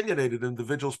unopinionated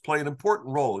individuals play an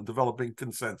important role in developing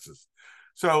consensus.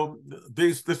 So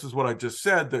this is what I just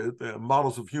said, the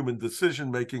models of human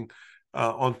decision-making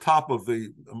on top of the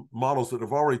models that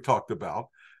I've already talked about.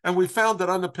 And we found that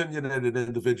unopinionated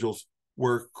individuals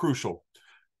were crucial.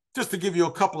 Just to give you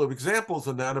a couple of examples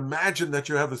of that, imagine that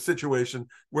you have a situation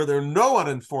where there are no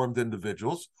uninformed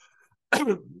individuals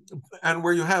and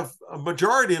where you have a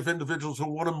majority of individuals who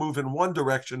want to move in one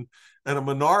direction and a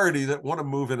minority that want to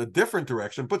move in a different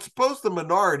direction. But suppose the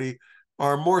minority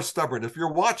are more stubborn. If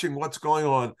you're watching what's going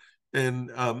on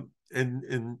in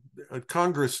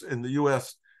Congress in the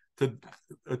U.S.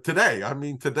 today,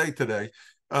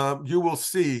 you will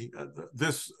see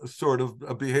this sort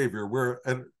of behavior where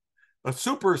a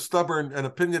super stubborn and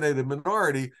opinionated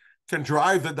minority can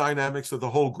drive the dynamics of the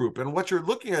whole group. And what you're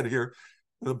looking at here,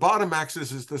 the bottom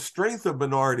axis is the strength of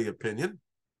minority opinion.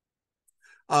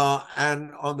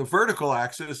 And on the vertical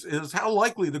axis is how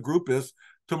likely the group is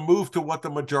to move to what the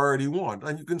majority want.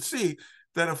 And you can see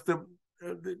that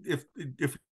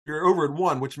if you're over at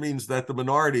 1, which means that the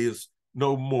minority is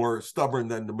no more stubborn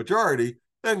than the majority,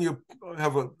 then you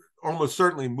have almost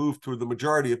certainly move to the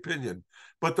majority opinion.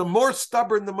 But the more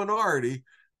stubborn the minority,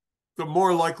 the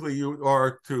more likely you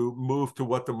are to move to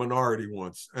what the minority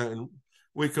wants. And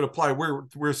we could apply,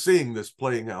 we're seeing this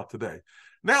playing out today.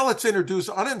 Now let's introduce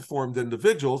uninformed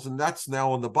individuals, and that's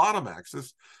now on the bottom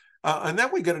axis. And then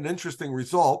we get an interesting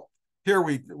result. Here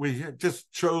we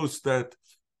just chose that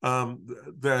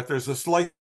there's a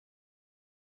slight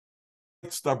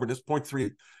stubbornness,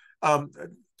 0.3.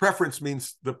 Preference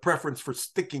means the preference for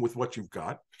sticking with what you've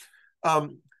got.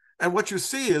 And what you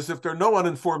see is if there are no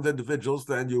uninformed individuals,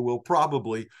 then you will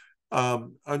probably,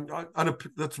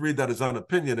 let's read that as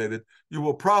unopinionated, you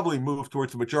will probably move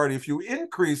towards the majority. If you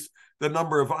increase the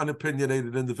number of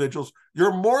unopinionated individuals,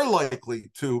 you're more likely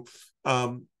to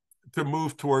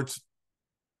move towards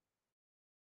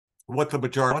what the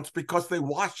majority wants because they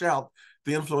wash out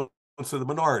the influence of the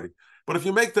minority. But if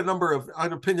you make the number of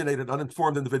unopinionated,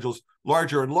 uninformed individuals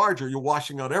larger and larger, you're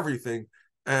washing out everything,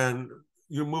 and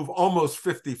you move almost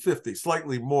 50-50,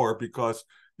 slightly more, because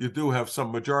you do have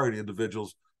some majority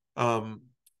individuals,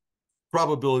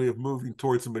 probability of moving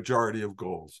towards a majority of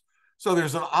goals. So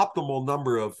there's an optimal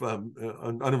number of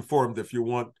uninformed if you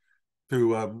want to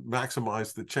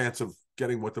maximize the chance of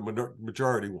getting what the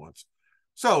majority wants.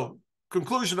 So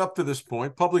conclusion up to this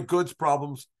point: public goods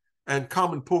problems and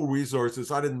common pool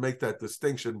resources. I didn't make that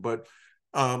distinction, but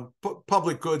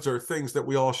public goods are things that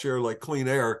we all share, like clean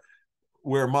air,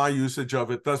 where my usage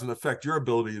of it doesn't affect your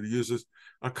ability to use it.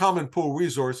 A common pool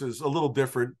resource is a little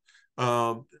different.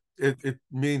 It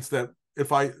means that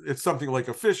it's something like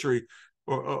a fishery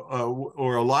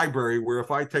or a library, where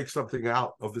if I take something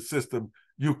out of the system,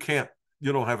 you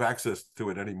don't have access to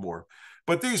it anymore.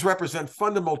 But these represent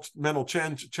fundamental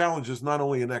challenges, not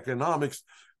only in economics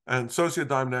and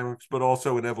sociodynamics, but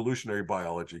also in evolutionary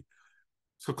biology.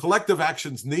 So collective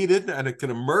action's needed, and it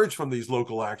can emerge from these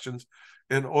local actions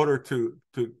in order to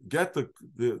get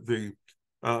the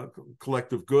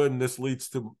collective good, and this leads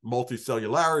to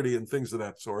multicellularity and things of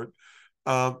that sort.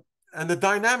 And the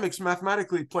dynamics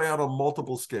mathematically play out on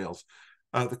multiple scales.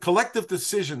 The collective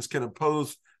decisions can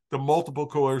impose the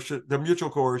mutual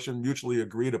coercion mutually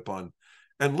agreed upon.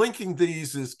 And linking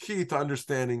these is key to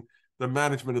understanding the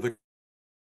management of the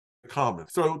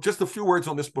commons. So just a few words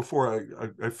on this before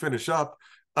I finish up.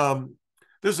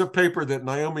 This is a paper that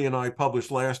Naomi and I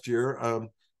published last year.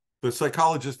 The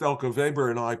psychologist Elke Weber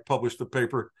and I published a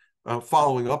paper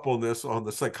following up on this, on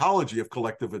the psychology of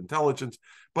collective intelligence.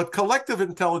 But collective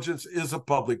intelligence is a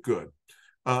public good.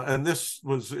 And this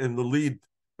was in the lead,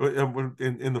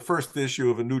 in the first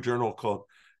issue of a new journal called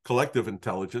Collective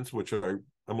Intelligence, which I'm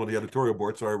on the editorial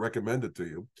board, so I recommend it to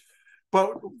you.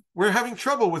 But we're having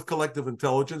trouble with collective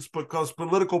intelligence because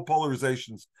political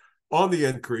polarization's on the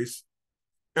increase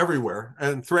everywhere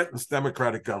and threatens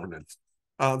democratic governance.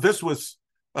 This was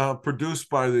produced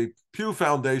by the Pew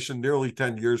Foundation nearly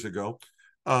 10 years ago,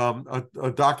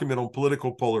 a document on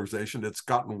political polarization. It's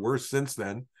gotten worse since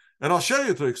then. And I'll show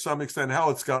you to some extent how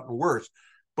it's gotten worse.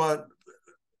 But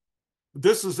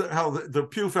this is how the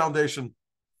Pew Foundation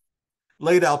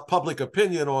laid out public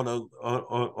opinion on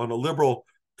a liberal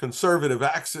conservative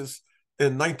axis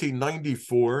in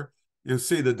 1994. You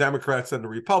see the Democrats and the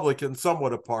Republicans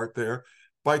somewhat apart there.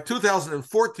 By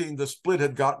 2014, the split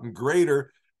had gotten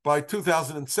greater. By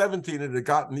 2017, it had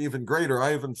gotten even greater.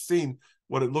 I haven't seen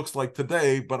what it looks like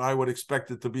today, but I would expect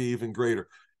it to be even greater.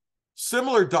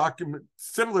 Similar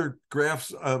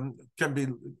graphs can be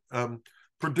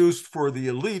produced for the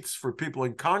elites, for people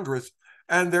in Congress,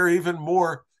 and they're even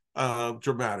more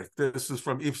dramatic. This is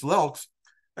from Yves Lelks,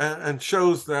 and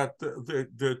shows that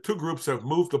the two groups have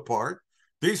moved apart.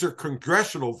 These are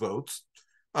congressional votes.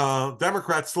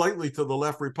 Democrats slightly to the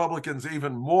left, Republicans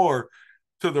even more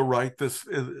to the right.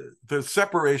 The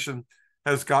separation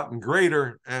has gotten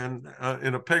greater. And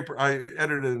in a paper, I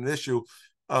edited an issue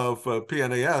of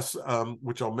PNAS,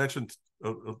 which I'll mention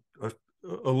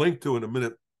a link to in a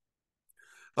minute,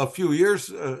 a few years,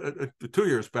 2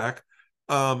 years back,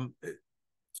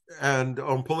 and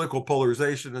on political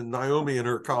polarization. And Naomi and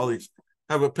her colleagues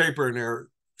have a paper in there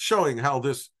showing how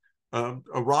this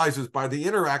arises by the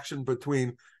interaction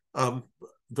between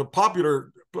the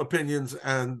popular opinions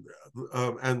and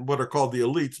what are called the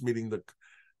elites, meaning the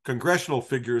congressional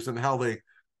figures, and how they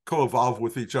co-evolve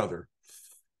with each other.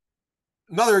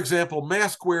 Another example,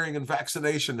 mask wearing and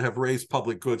vaccination have raised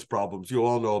public goods problems. You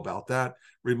all know about that.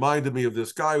 Reminded me of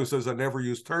this guy who says, I never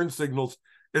use turn signals.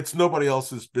 It's nobody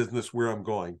else's business where I'm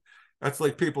going. That's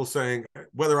like people saying,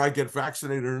 whether I get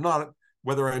vaccinated or not,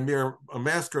 whether I wear a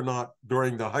mask or not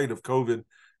during the height of COVID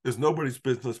is nobody's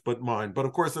business but mine. But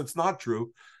of course, it's not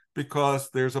true, because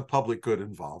there's a public good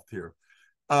involved here.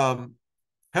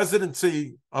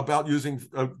 Hesitancy about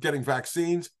getting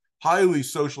vaccines, highly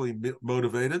socially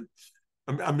motivated,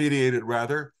 mediated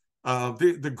rather.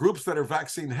 The groups that are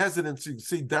vaccine hesitant, you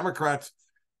see Democrats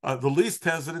the least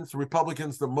hesitant,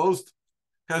 Republicans the most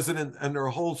hesitant, and there are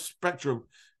a whole spectrum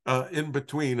in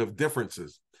between of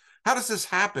differences. How does this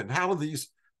happen? How do these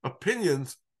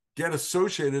opinions get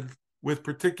associated with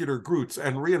particular groups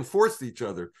and reinforce each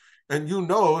other? And you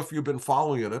know, if you've been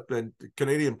following it, and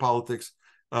Canadian politics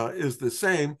is the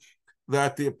same,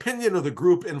 that the opinion of the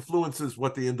group influences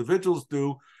what the individuals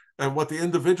do, and what the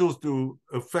individuals do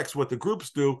affects what the groups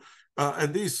do,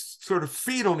 and these sort of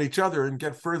feed on each other and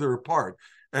get further apart.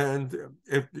 And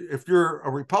if you're a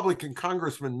Republican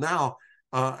congressman now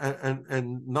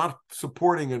and not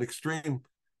supporting an extreme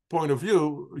point of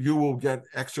view, you will get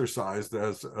exercised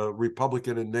as a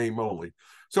Republican in name only.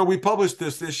 So we published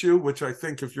this issue, which I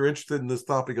think if you're interested in this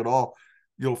topic at all,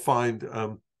 you'll find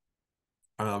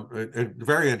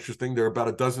very interesting. There are about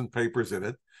a dozen papers in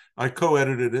it. I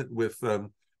co-edited it with the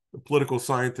political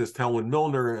scientist Helen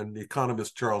Milner and the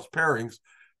economist Charles Perrings,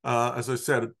 as I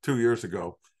said 2 years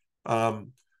ago.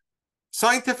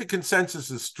 Scientific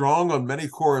consensus is strong on many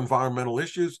core environmental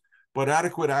issues, but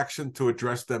adequate action to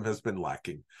address them has been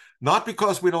lacking. Not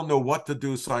because we don't know what to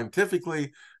do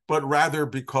scientifically, but rather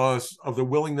because of the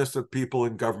willingness of people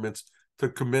and governments to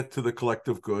commit to the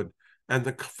collective good and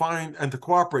to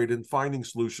cooperate in finding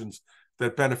solutions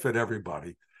that benefit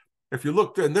everybody. If you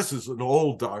look, and this is an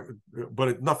old,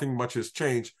 but nothing much has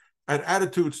changed, and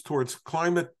attitudes towards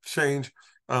climate change,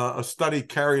 a study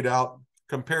carried out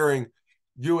comparing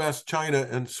US, China,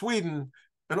 and Sweden,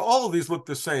 and all of these look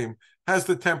the same. Has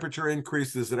the temperature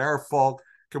increased? Is it our fault?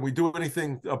 Can we do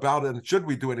anything about it? And should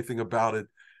we do anything about it?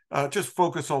 Just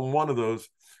focus on one of those.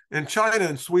 In China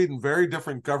and Sweden, very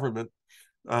different government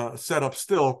setup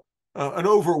still, an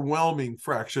overwhelming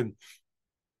fraction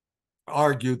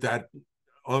argued that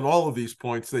on all of these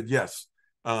points that yes,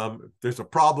 there's a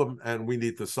problem and we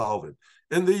need to solve it.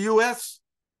 In the US,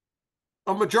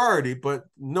 a majority, but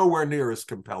nowhere near as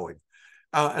compelling.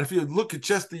 And if you look at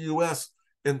just the US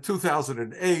in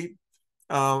 2008,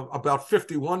 about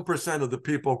 51% of the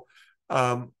people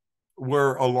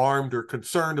were alarmed or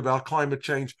concerned about climate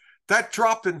change. That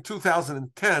dropped in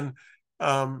 2010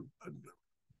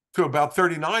 to about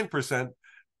 39%,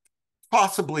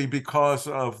 possibly because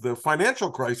of the financial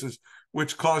crisis,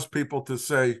 which caused people to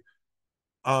say,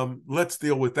 let's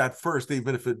deal with that first,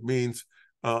 even if it means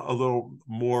a little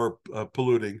more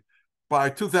polluting. By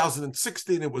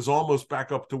 2016, it was almost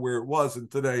back up to where it was, and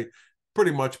today,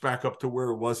 pretty much back up to where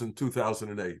it was in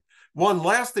 2008. One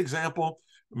last example,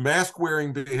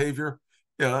 mask-wearing behavior.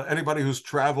 Anybody who's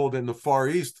traveled in the Far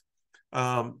East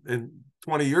in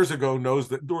 20 years ago knows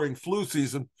that during flu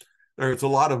season, there's a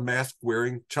lot of mask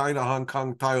wearing. China, Hong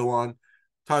Kong, Taiwan,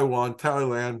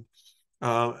 Thailand,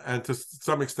 and to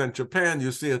some extent Japan,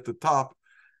 you see at the top.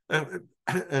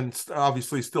 And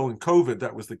obviously still in COVID,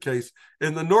 that was the case.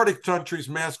 In the Nordic countries,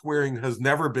 mask wearing has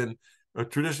never been a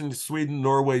tradition. Sweden,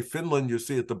 Norway, Finland, you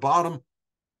see at the bottom.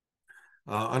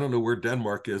 I don't know where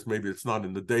Denmark is. Maybe it's not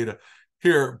in the data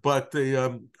here, but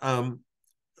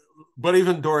but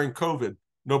even during COVID,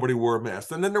 nobody wore a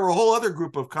mask. And then there were a whole other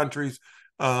group of countries,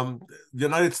 the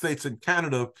United States and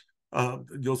Canada,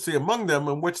 you'll see among them,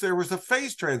 in which there was a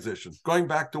phase transition, going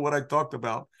back to what I talked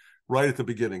about right at the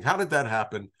beginning. How did that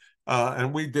happen?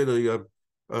 And we did a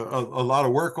lot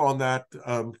of work on that.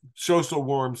 Social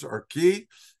norms are key.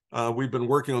 We've been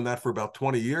working on that for about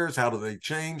 20 years. How do they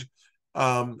change?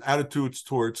 Attitudes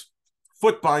towards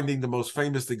foot binding, the most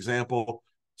famous example,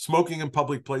 smoking in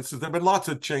public places. There have been lots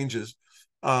of changes.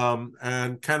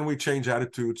 And can we change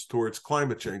attitudes towards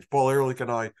climate change? Paul Ehrlich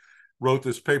and I wrote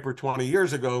this paper 20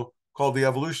 years ago called The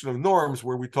Evolution of Norms,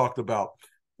 where we talked about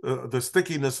the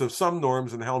stickiness of some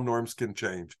norms and how norms can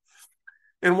change.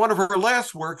 In one of her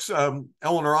last works,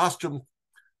 Elinor Ostrom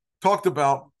talked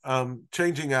about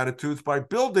changing attitudes by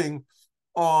building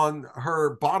on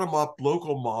her bottom-up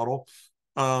local model,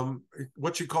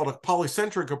 what she called a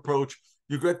polycentric approach.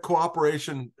 You get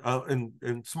cooperation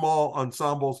in small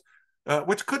ensembles,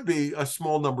 which could be a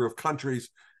small number of countries,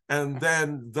 and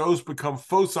then those become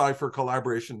foci for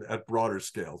collaboration at broader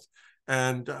scales.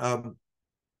 And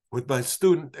with my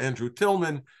student, Andrew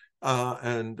Tillman,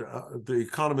 and the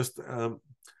economist,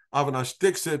 Avinash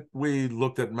Dixit, we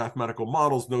looked at mathematical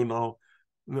models. No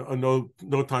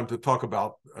time to talk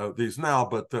about these now,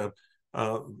 but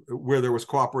where there was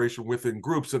cooperation within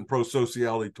groups and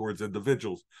pro-sociality towards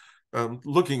individuals,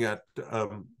 looking at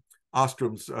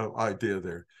Ostrom's idea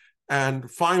there. And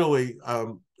finally,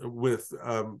 with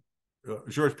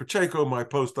George Pacheco, my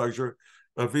postdoc,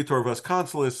 Vitor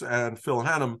Vasconcelos, and Phil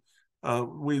Hannum,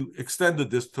 we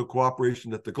extended this to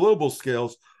cooperation at the global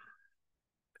scales,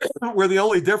 where the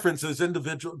only difference is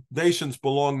individual nations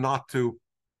belong not to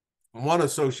one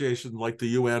association like the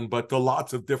UN, but to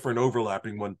lots of different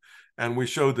overlapping ones. And we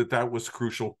showed that that was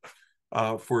crucial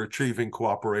for achieving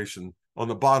cooperation. On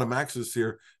the bottom axis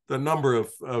here, the number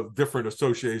of different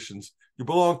associations you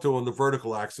belong to. On the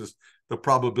vertical axis, the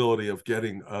probability of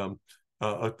getting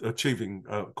achieving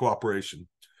cooperation,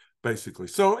 basically.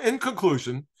 So in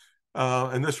conclusion,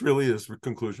 and this really is the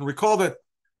conclusion, recall that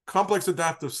complex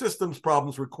adaptive systems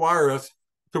problems require us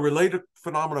to relate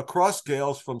phenomena across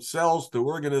scales, from cells to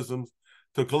organisms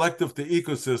to collective to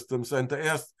ecosystems, and to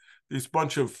ask these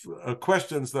bunch of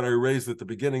questions that I raised at the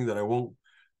beginning that I won't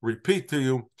repeat to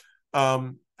you.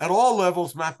 At all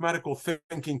levels, mathematical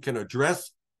thinking can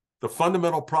address the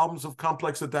fundamental problems of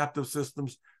complex adaptive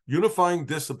systems, unifying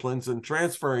disciplines and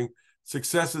transferring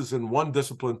successes in one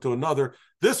discipline to another.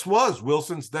 This was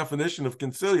Wilson's definition of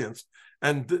consilience,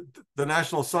 and the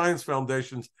National Science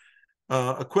Foundation's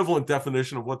equivalent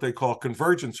definition of what they call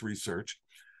convergence research.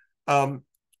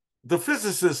 The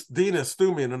physicist Dina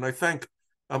Stumian, and I thank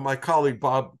my colleague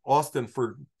Bob Austin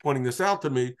for pointing this out to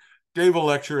me, gave a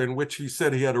lecture in which he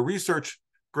said he had a research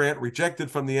grant rejected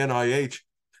from the NIH.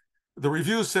 The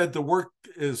review said the work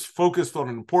is focused on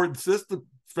an important system.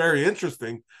 It's very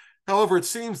interesting. However, it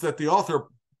seems that the author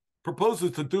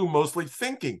proposes to do mostly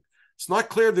thinking. It's not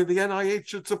clear that the NIH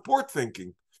should support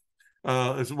thinking,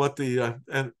 is what the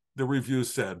review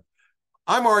said.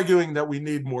 I'm arguing that we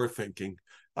need more thinking,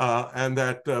 and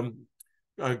that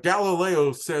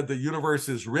Galileo said the universe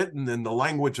is written in the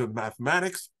language of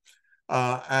mathematics.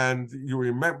 And you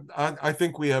remember, I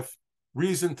think we have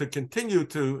reason to continue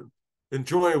to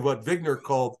enjoy what Wigner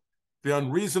called the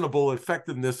unreasonable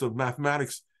effectiveness of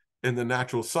mathematics in the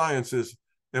natural sciences.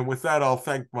 And with that, I'll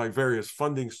thank my various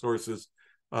funding sources,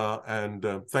 and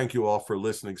thank you all for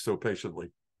listening so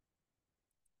patiently.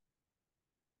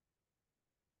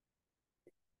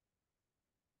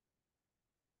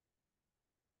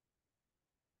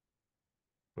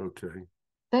 Okay.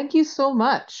 Thank you so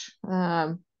much.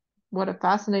 What a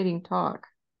fascinating talk.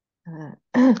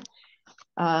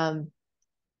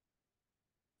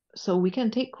 So we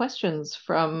can take questions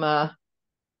from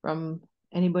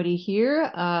anybody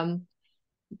here.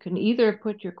 You can either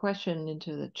put your question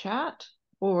into the chat,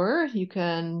 or you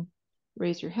can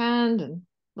raise your hand and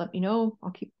let me know.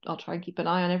 I'll try and keep an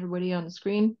eye on everybody on the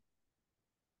screen.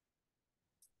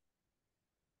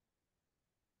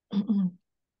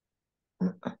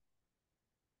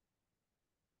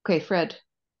 Okay, Fred.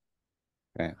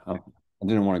 Okay, I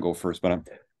didn't want to go first, but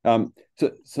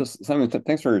so Simon,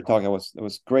 thanks for your talk. It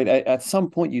was great. At some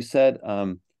point, you said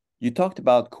you talked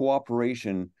about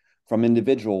cooperation from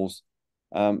individuals,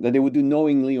 that they would do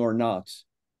knowingly or not,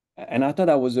 and I thought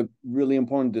that was a really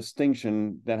important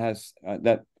distinction that has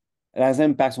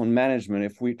impacts on management.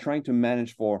 If we're trying to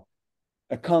manage for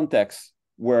a context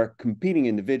where competing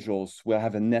individuals will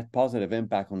have a net positive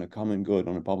impact on the common good,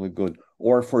 on the public good,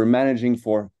 or for managing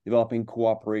for developing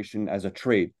cooperation as a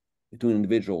trait between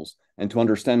individuals, and to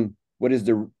understand what is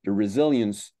the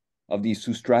resilience of these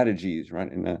two strategies,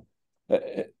 right? And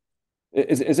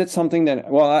is it something that,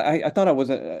 well, I thought it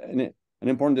was an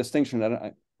important distinction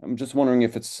that I'm just wondering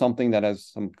if it's something that has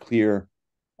some clear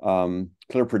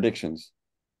predictions.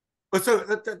 But so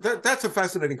that's a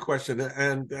fascinating question,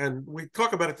 and we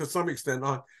talk about it to some extent.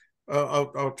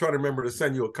 I'll try to remember to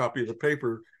send you a copy of the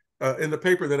paper. In the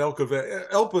paper that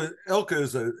Elke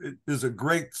is a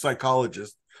great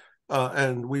psychologist,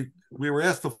 and we were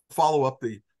asked to follow up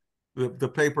the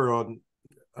paper on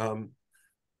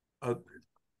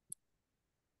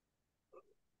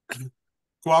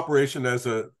cooperation as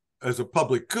a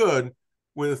public good,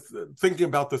 with thinking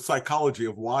about the psychology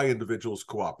of why individuals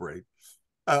cooperate.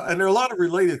 And there are a lot of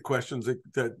related questions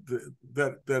that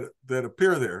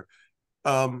appear there.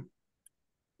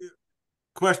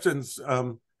 Questions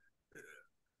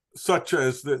such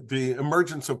as the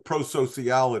emergence of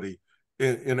prosociality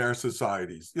in our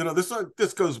societies. You know,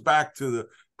 this goes back to the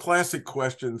classic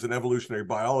questions in evolutionary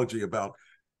biology about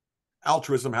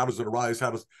altruism. How does it arise?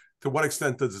 To what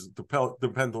extent does it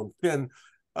depend on kin?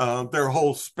 There are a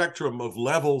whole spectrum of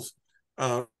levels,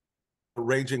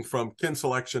 ranging from kin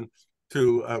selection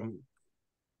to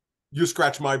you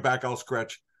scratch my back, I'll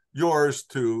scratch yours,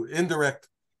 to indirect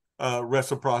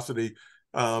reciprocity.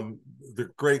 The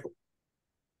great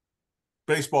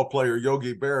baseball player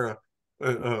Yogi Berra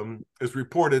is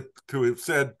reported to have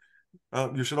said,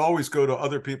 you should always go to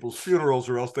other people's funerals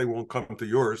or else they won't come to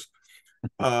yours.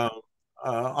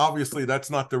 Obviously, that's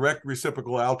not direct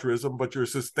reciprocal altruism, but you're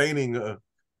sustaining a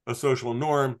social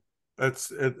norm, et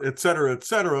cetera, et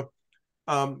cetera.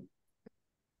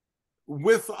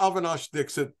 With Avinash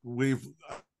Dixit,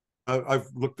 I've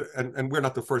looked at, and we're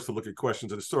not the first to look at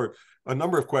questions of the sort, a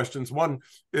number of questions. One,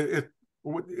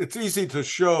 it's easy to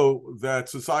show that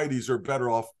societies are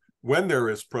better off when there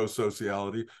is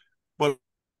prosociality, but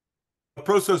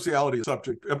prosociality is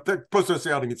subject,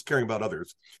 prosociality means caring about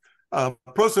others.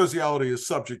 Prosociality is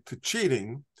subject to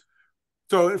cheating.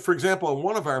 So, for example, in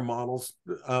one of our models,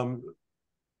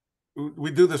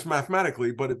 we do this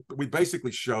mathematically, but we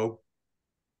basically show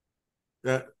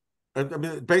that, I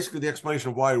mean, basically the explanation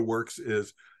of why it works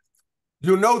is,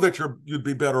 you know that you'd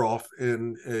be better off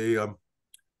in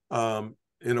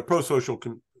a pro-social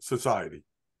society.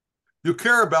 You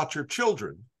care about your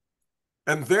children,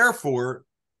 and therefore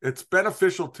it's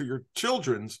beneficial to your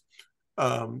children's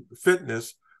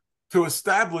fitness to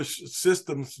establish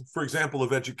systems, for example,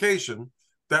 of education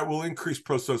that will increase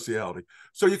prosociality.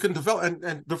 So you can develop,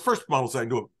 and the first models I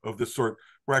know of this sort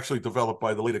were actually developed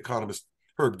by the late economist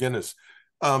Herb Guinness.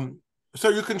 so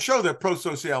you can show that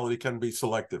prosociality can be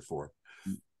selected for.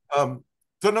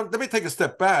 So now, let me take a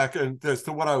step back, and as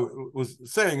to what I was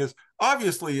saying is,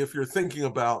 obviously, if you're thinking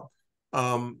about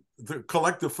the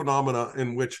collective phenomena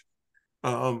in which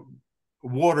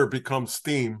water becomes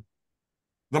steam,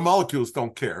 the molecules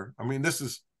don't care. I mean, this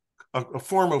is a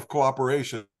form of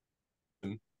cooperation,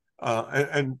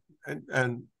 and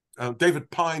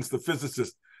David Pines, the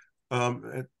physicist,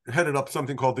 headed up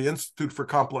something called the Institute for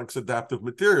Complex Adaptive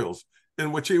Materials,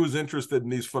 in which he was interested in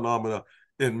these phenomena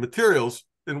in materials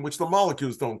in which the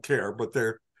molecules don't care, but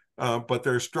they're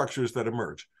structures that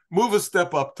emerge. Move a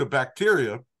step up to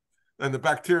bacteria and the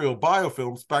bacterial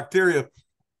biofilms. Bacteria,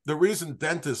 the reason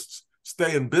dentists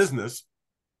stay in business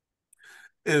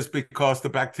is because the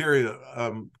bacteria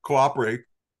cooperate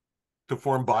to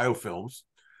form biofilms.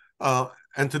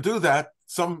 And to do that,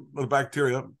 some of the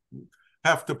bacteria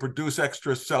have to produce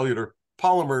extracellular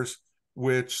polymers,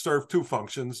 which serve two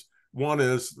functions. One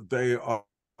is they are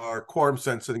quorum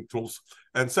sensing tools,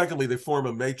 and secondly, they form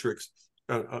a matrix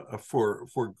for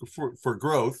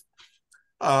growth.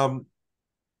 And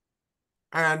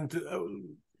I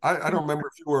don't remember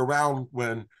if you were around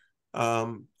when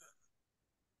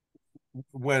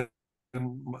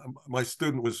my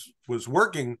student was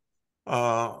working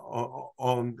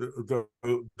on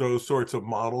those sorts of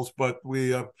models, but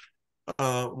we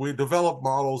developed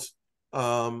models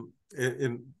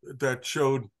that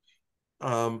showed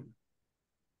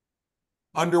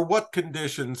under what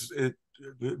conditions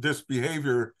this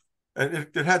behavior, and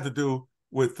it had to do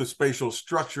with the spatial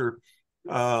structure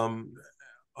of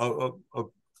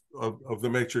the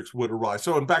matrix would arise.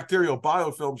 So in bacterial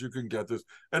biofilms, you can get this.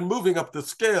 And moving up the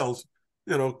scales,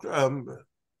 in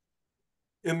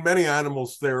many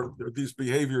animals, these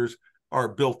behaviors are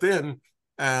built in,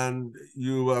 and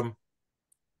you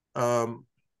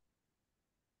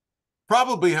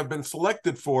probably have been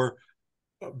selected for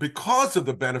because of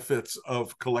the benefits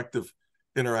of collective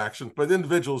interactions, but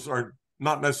individuals are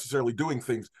not necessarily doing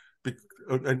things,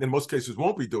 and in most cases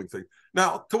won't be doing things.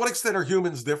 Now, to what extent are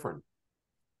humans different?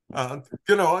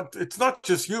 It's not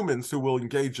just humans who will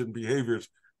engage in behaviors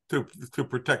to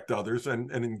protect others and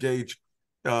engage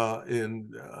in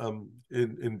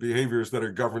behaviors that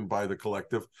are governed by the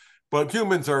collective, but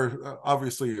humans are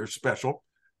obviously special.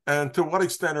 And to what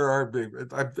extent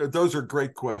those are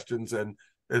great questions, and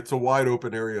it's a wide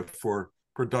open area for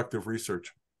productive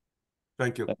research.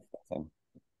 Thank you.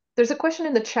 There's a question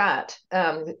in the chat.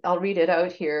 I'll read it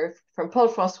out here from Paul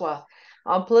Francois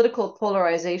on political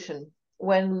polarization.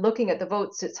 When looking at the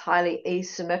votes, it's highly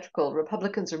asymmetrical.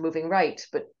 Republicans are moving right,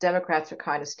 but Democrats are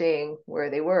kind of staying where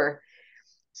they were.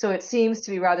 So it seems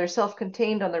to be rather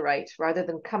self-contained on the right rather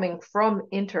than coming from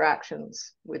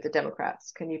interactions with the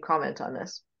Democrats. Can you comment on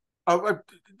this?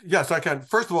 Yes, I can.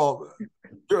 First of all,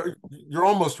 you're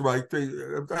almost right,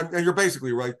 and you're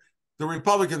basically right. The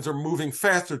Republicans are moving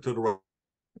faster to the right.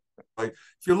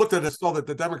 If you looked at it, saw that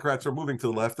the Democrats are moving to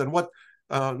the left, and what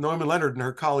Noemi Leonard and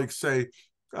her colleagues say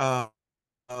in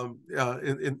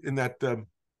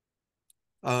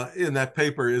that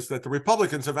paper is that the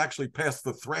Republicans have actually passed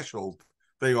the threshold,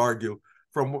 they argue,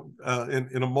 from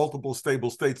in a multiple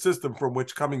stable state system from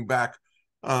which coming back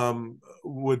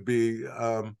would be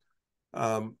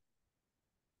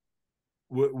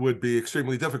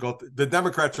extremely difficult. The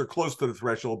Democrats are close to the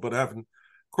threshold, but haven't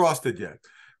crossed it yet.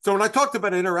 So when I talked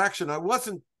about interaction, I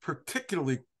wasn't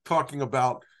particularly talking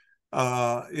about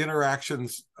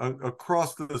interactions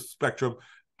across the spectrum,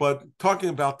 but talking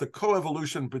about the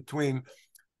coevolution between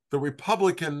the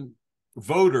Republican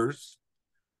voters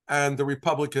and the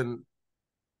Republican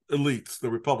elites, the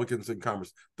Republicans in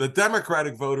Congress, the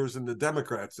Democratic voters and the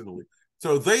Democrats in the elite.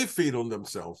 So they feed on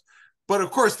themselves. But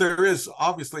of course, there is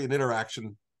obviously an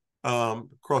interaction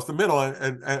across the middle,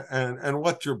 and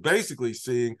what you're basically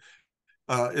seeing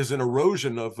is an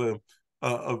erosion of the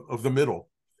middle.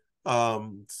 I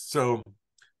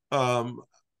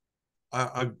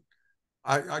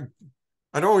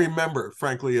don't remember,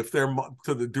 frankly, if they're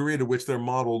to the degree to which their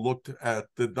model looked at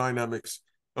the dynamics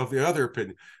of the other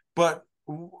opinion. But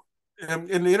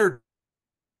in the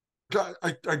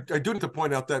I do need to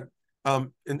point out that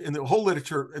in the whole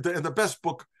literature, and the best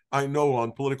book I know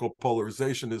on political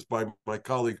polarization is by my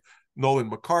colleague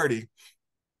Nolan McCarty.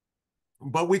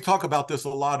 But we talk about this a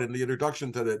lot in the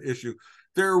introduction to that issue.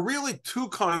 There are really two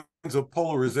kinds of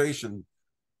polarization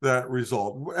that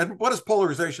result. And what does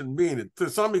polarization mean? To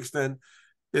some extent,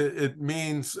 it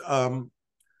means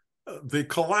the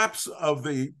collapse of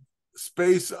the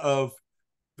space of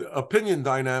the opinion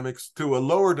dynamics to a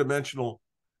lower dimensional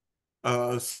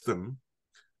system,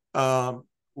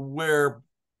 where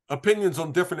opinions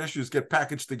on different issues get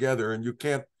packaged together, and you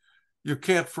can't you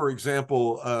can't, for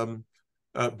example,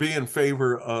 be in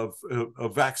favor of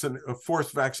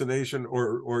forced vaccination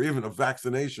or even a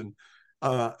vaccination,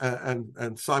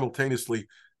 and simultaneously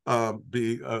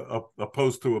be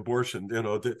opposed to abortion. You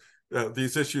know,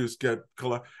 these issues get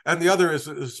and the other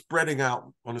is spreading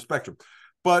out on a spectrum,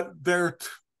 but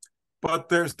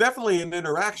there's definitely an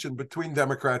interaction between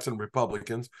Democrats and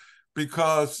Republicans,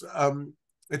 because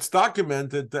it's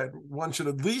documented that one should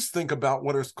at least think about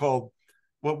what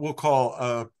we'll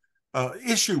call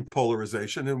issue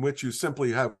polarization, in which you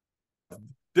simply have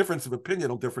difference of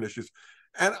opinion on different issues,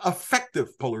 and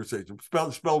affective polarization,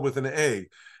 spelled with an A.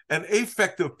 And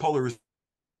affective polarization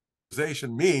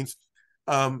means,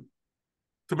 to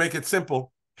make it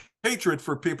simple, hatred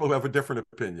for people who have a different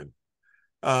opinion,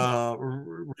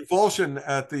 revulsion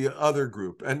at the other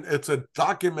group. And it's a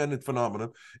documented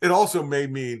phenomenon. It also may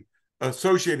mean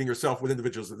associating yourself with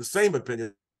individuals of the same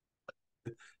opinion,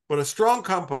 but a strong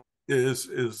component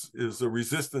is a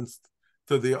resistance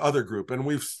to the other group. And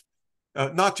we've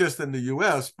not just in the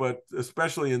U.S., but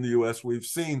especially in the U.S., we've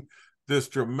seen this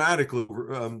dramatically,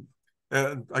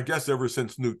 I guess ever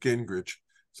since Newt Gingrich.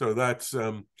 So that's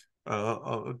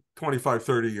 25,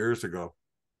 30 years ago.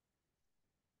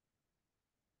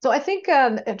 So I think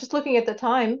just looking at the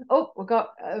time, we got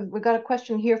a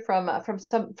question here from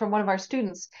one of our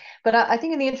students. But I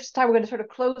think in the interest of time, we're going to sort of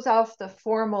close off the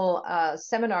formal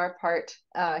seminar part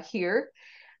here,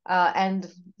 and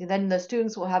then the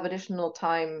students will have additional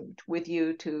time with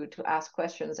you to ask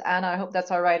questions. Anna, I hope that's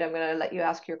all right. I'm going to let you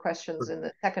ask your questions in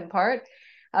the second part.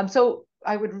 So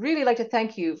I would really like to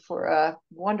thank you for a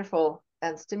wonderful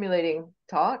and stimulating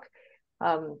talk.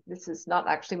 This is not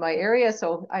actually my area,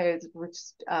 so I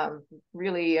was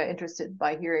really interested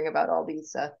by hearing about all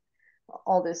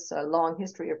this long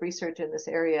history of research in this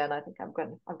area, and I think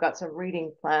I've got some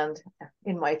reading planned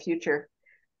in my future.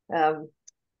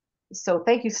 So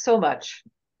thank you so much.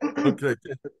 Okay,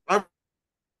 I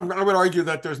would argue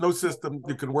that there's no system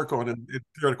you can work on in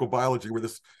theoretical biology where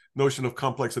this notion of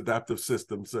complex adaptive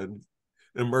systems and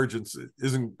emergence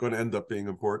isn't going to end up being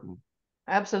important.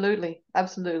 Absolutely,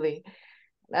 absolutely.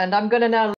 And I'm going to now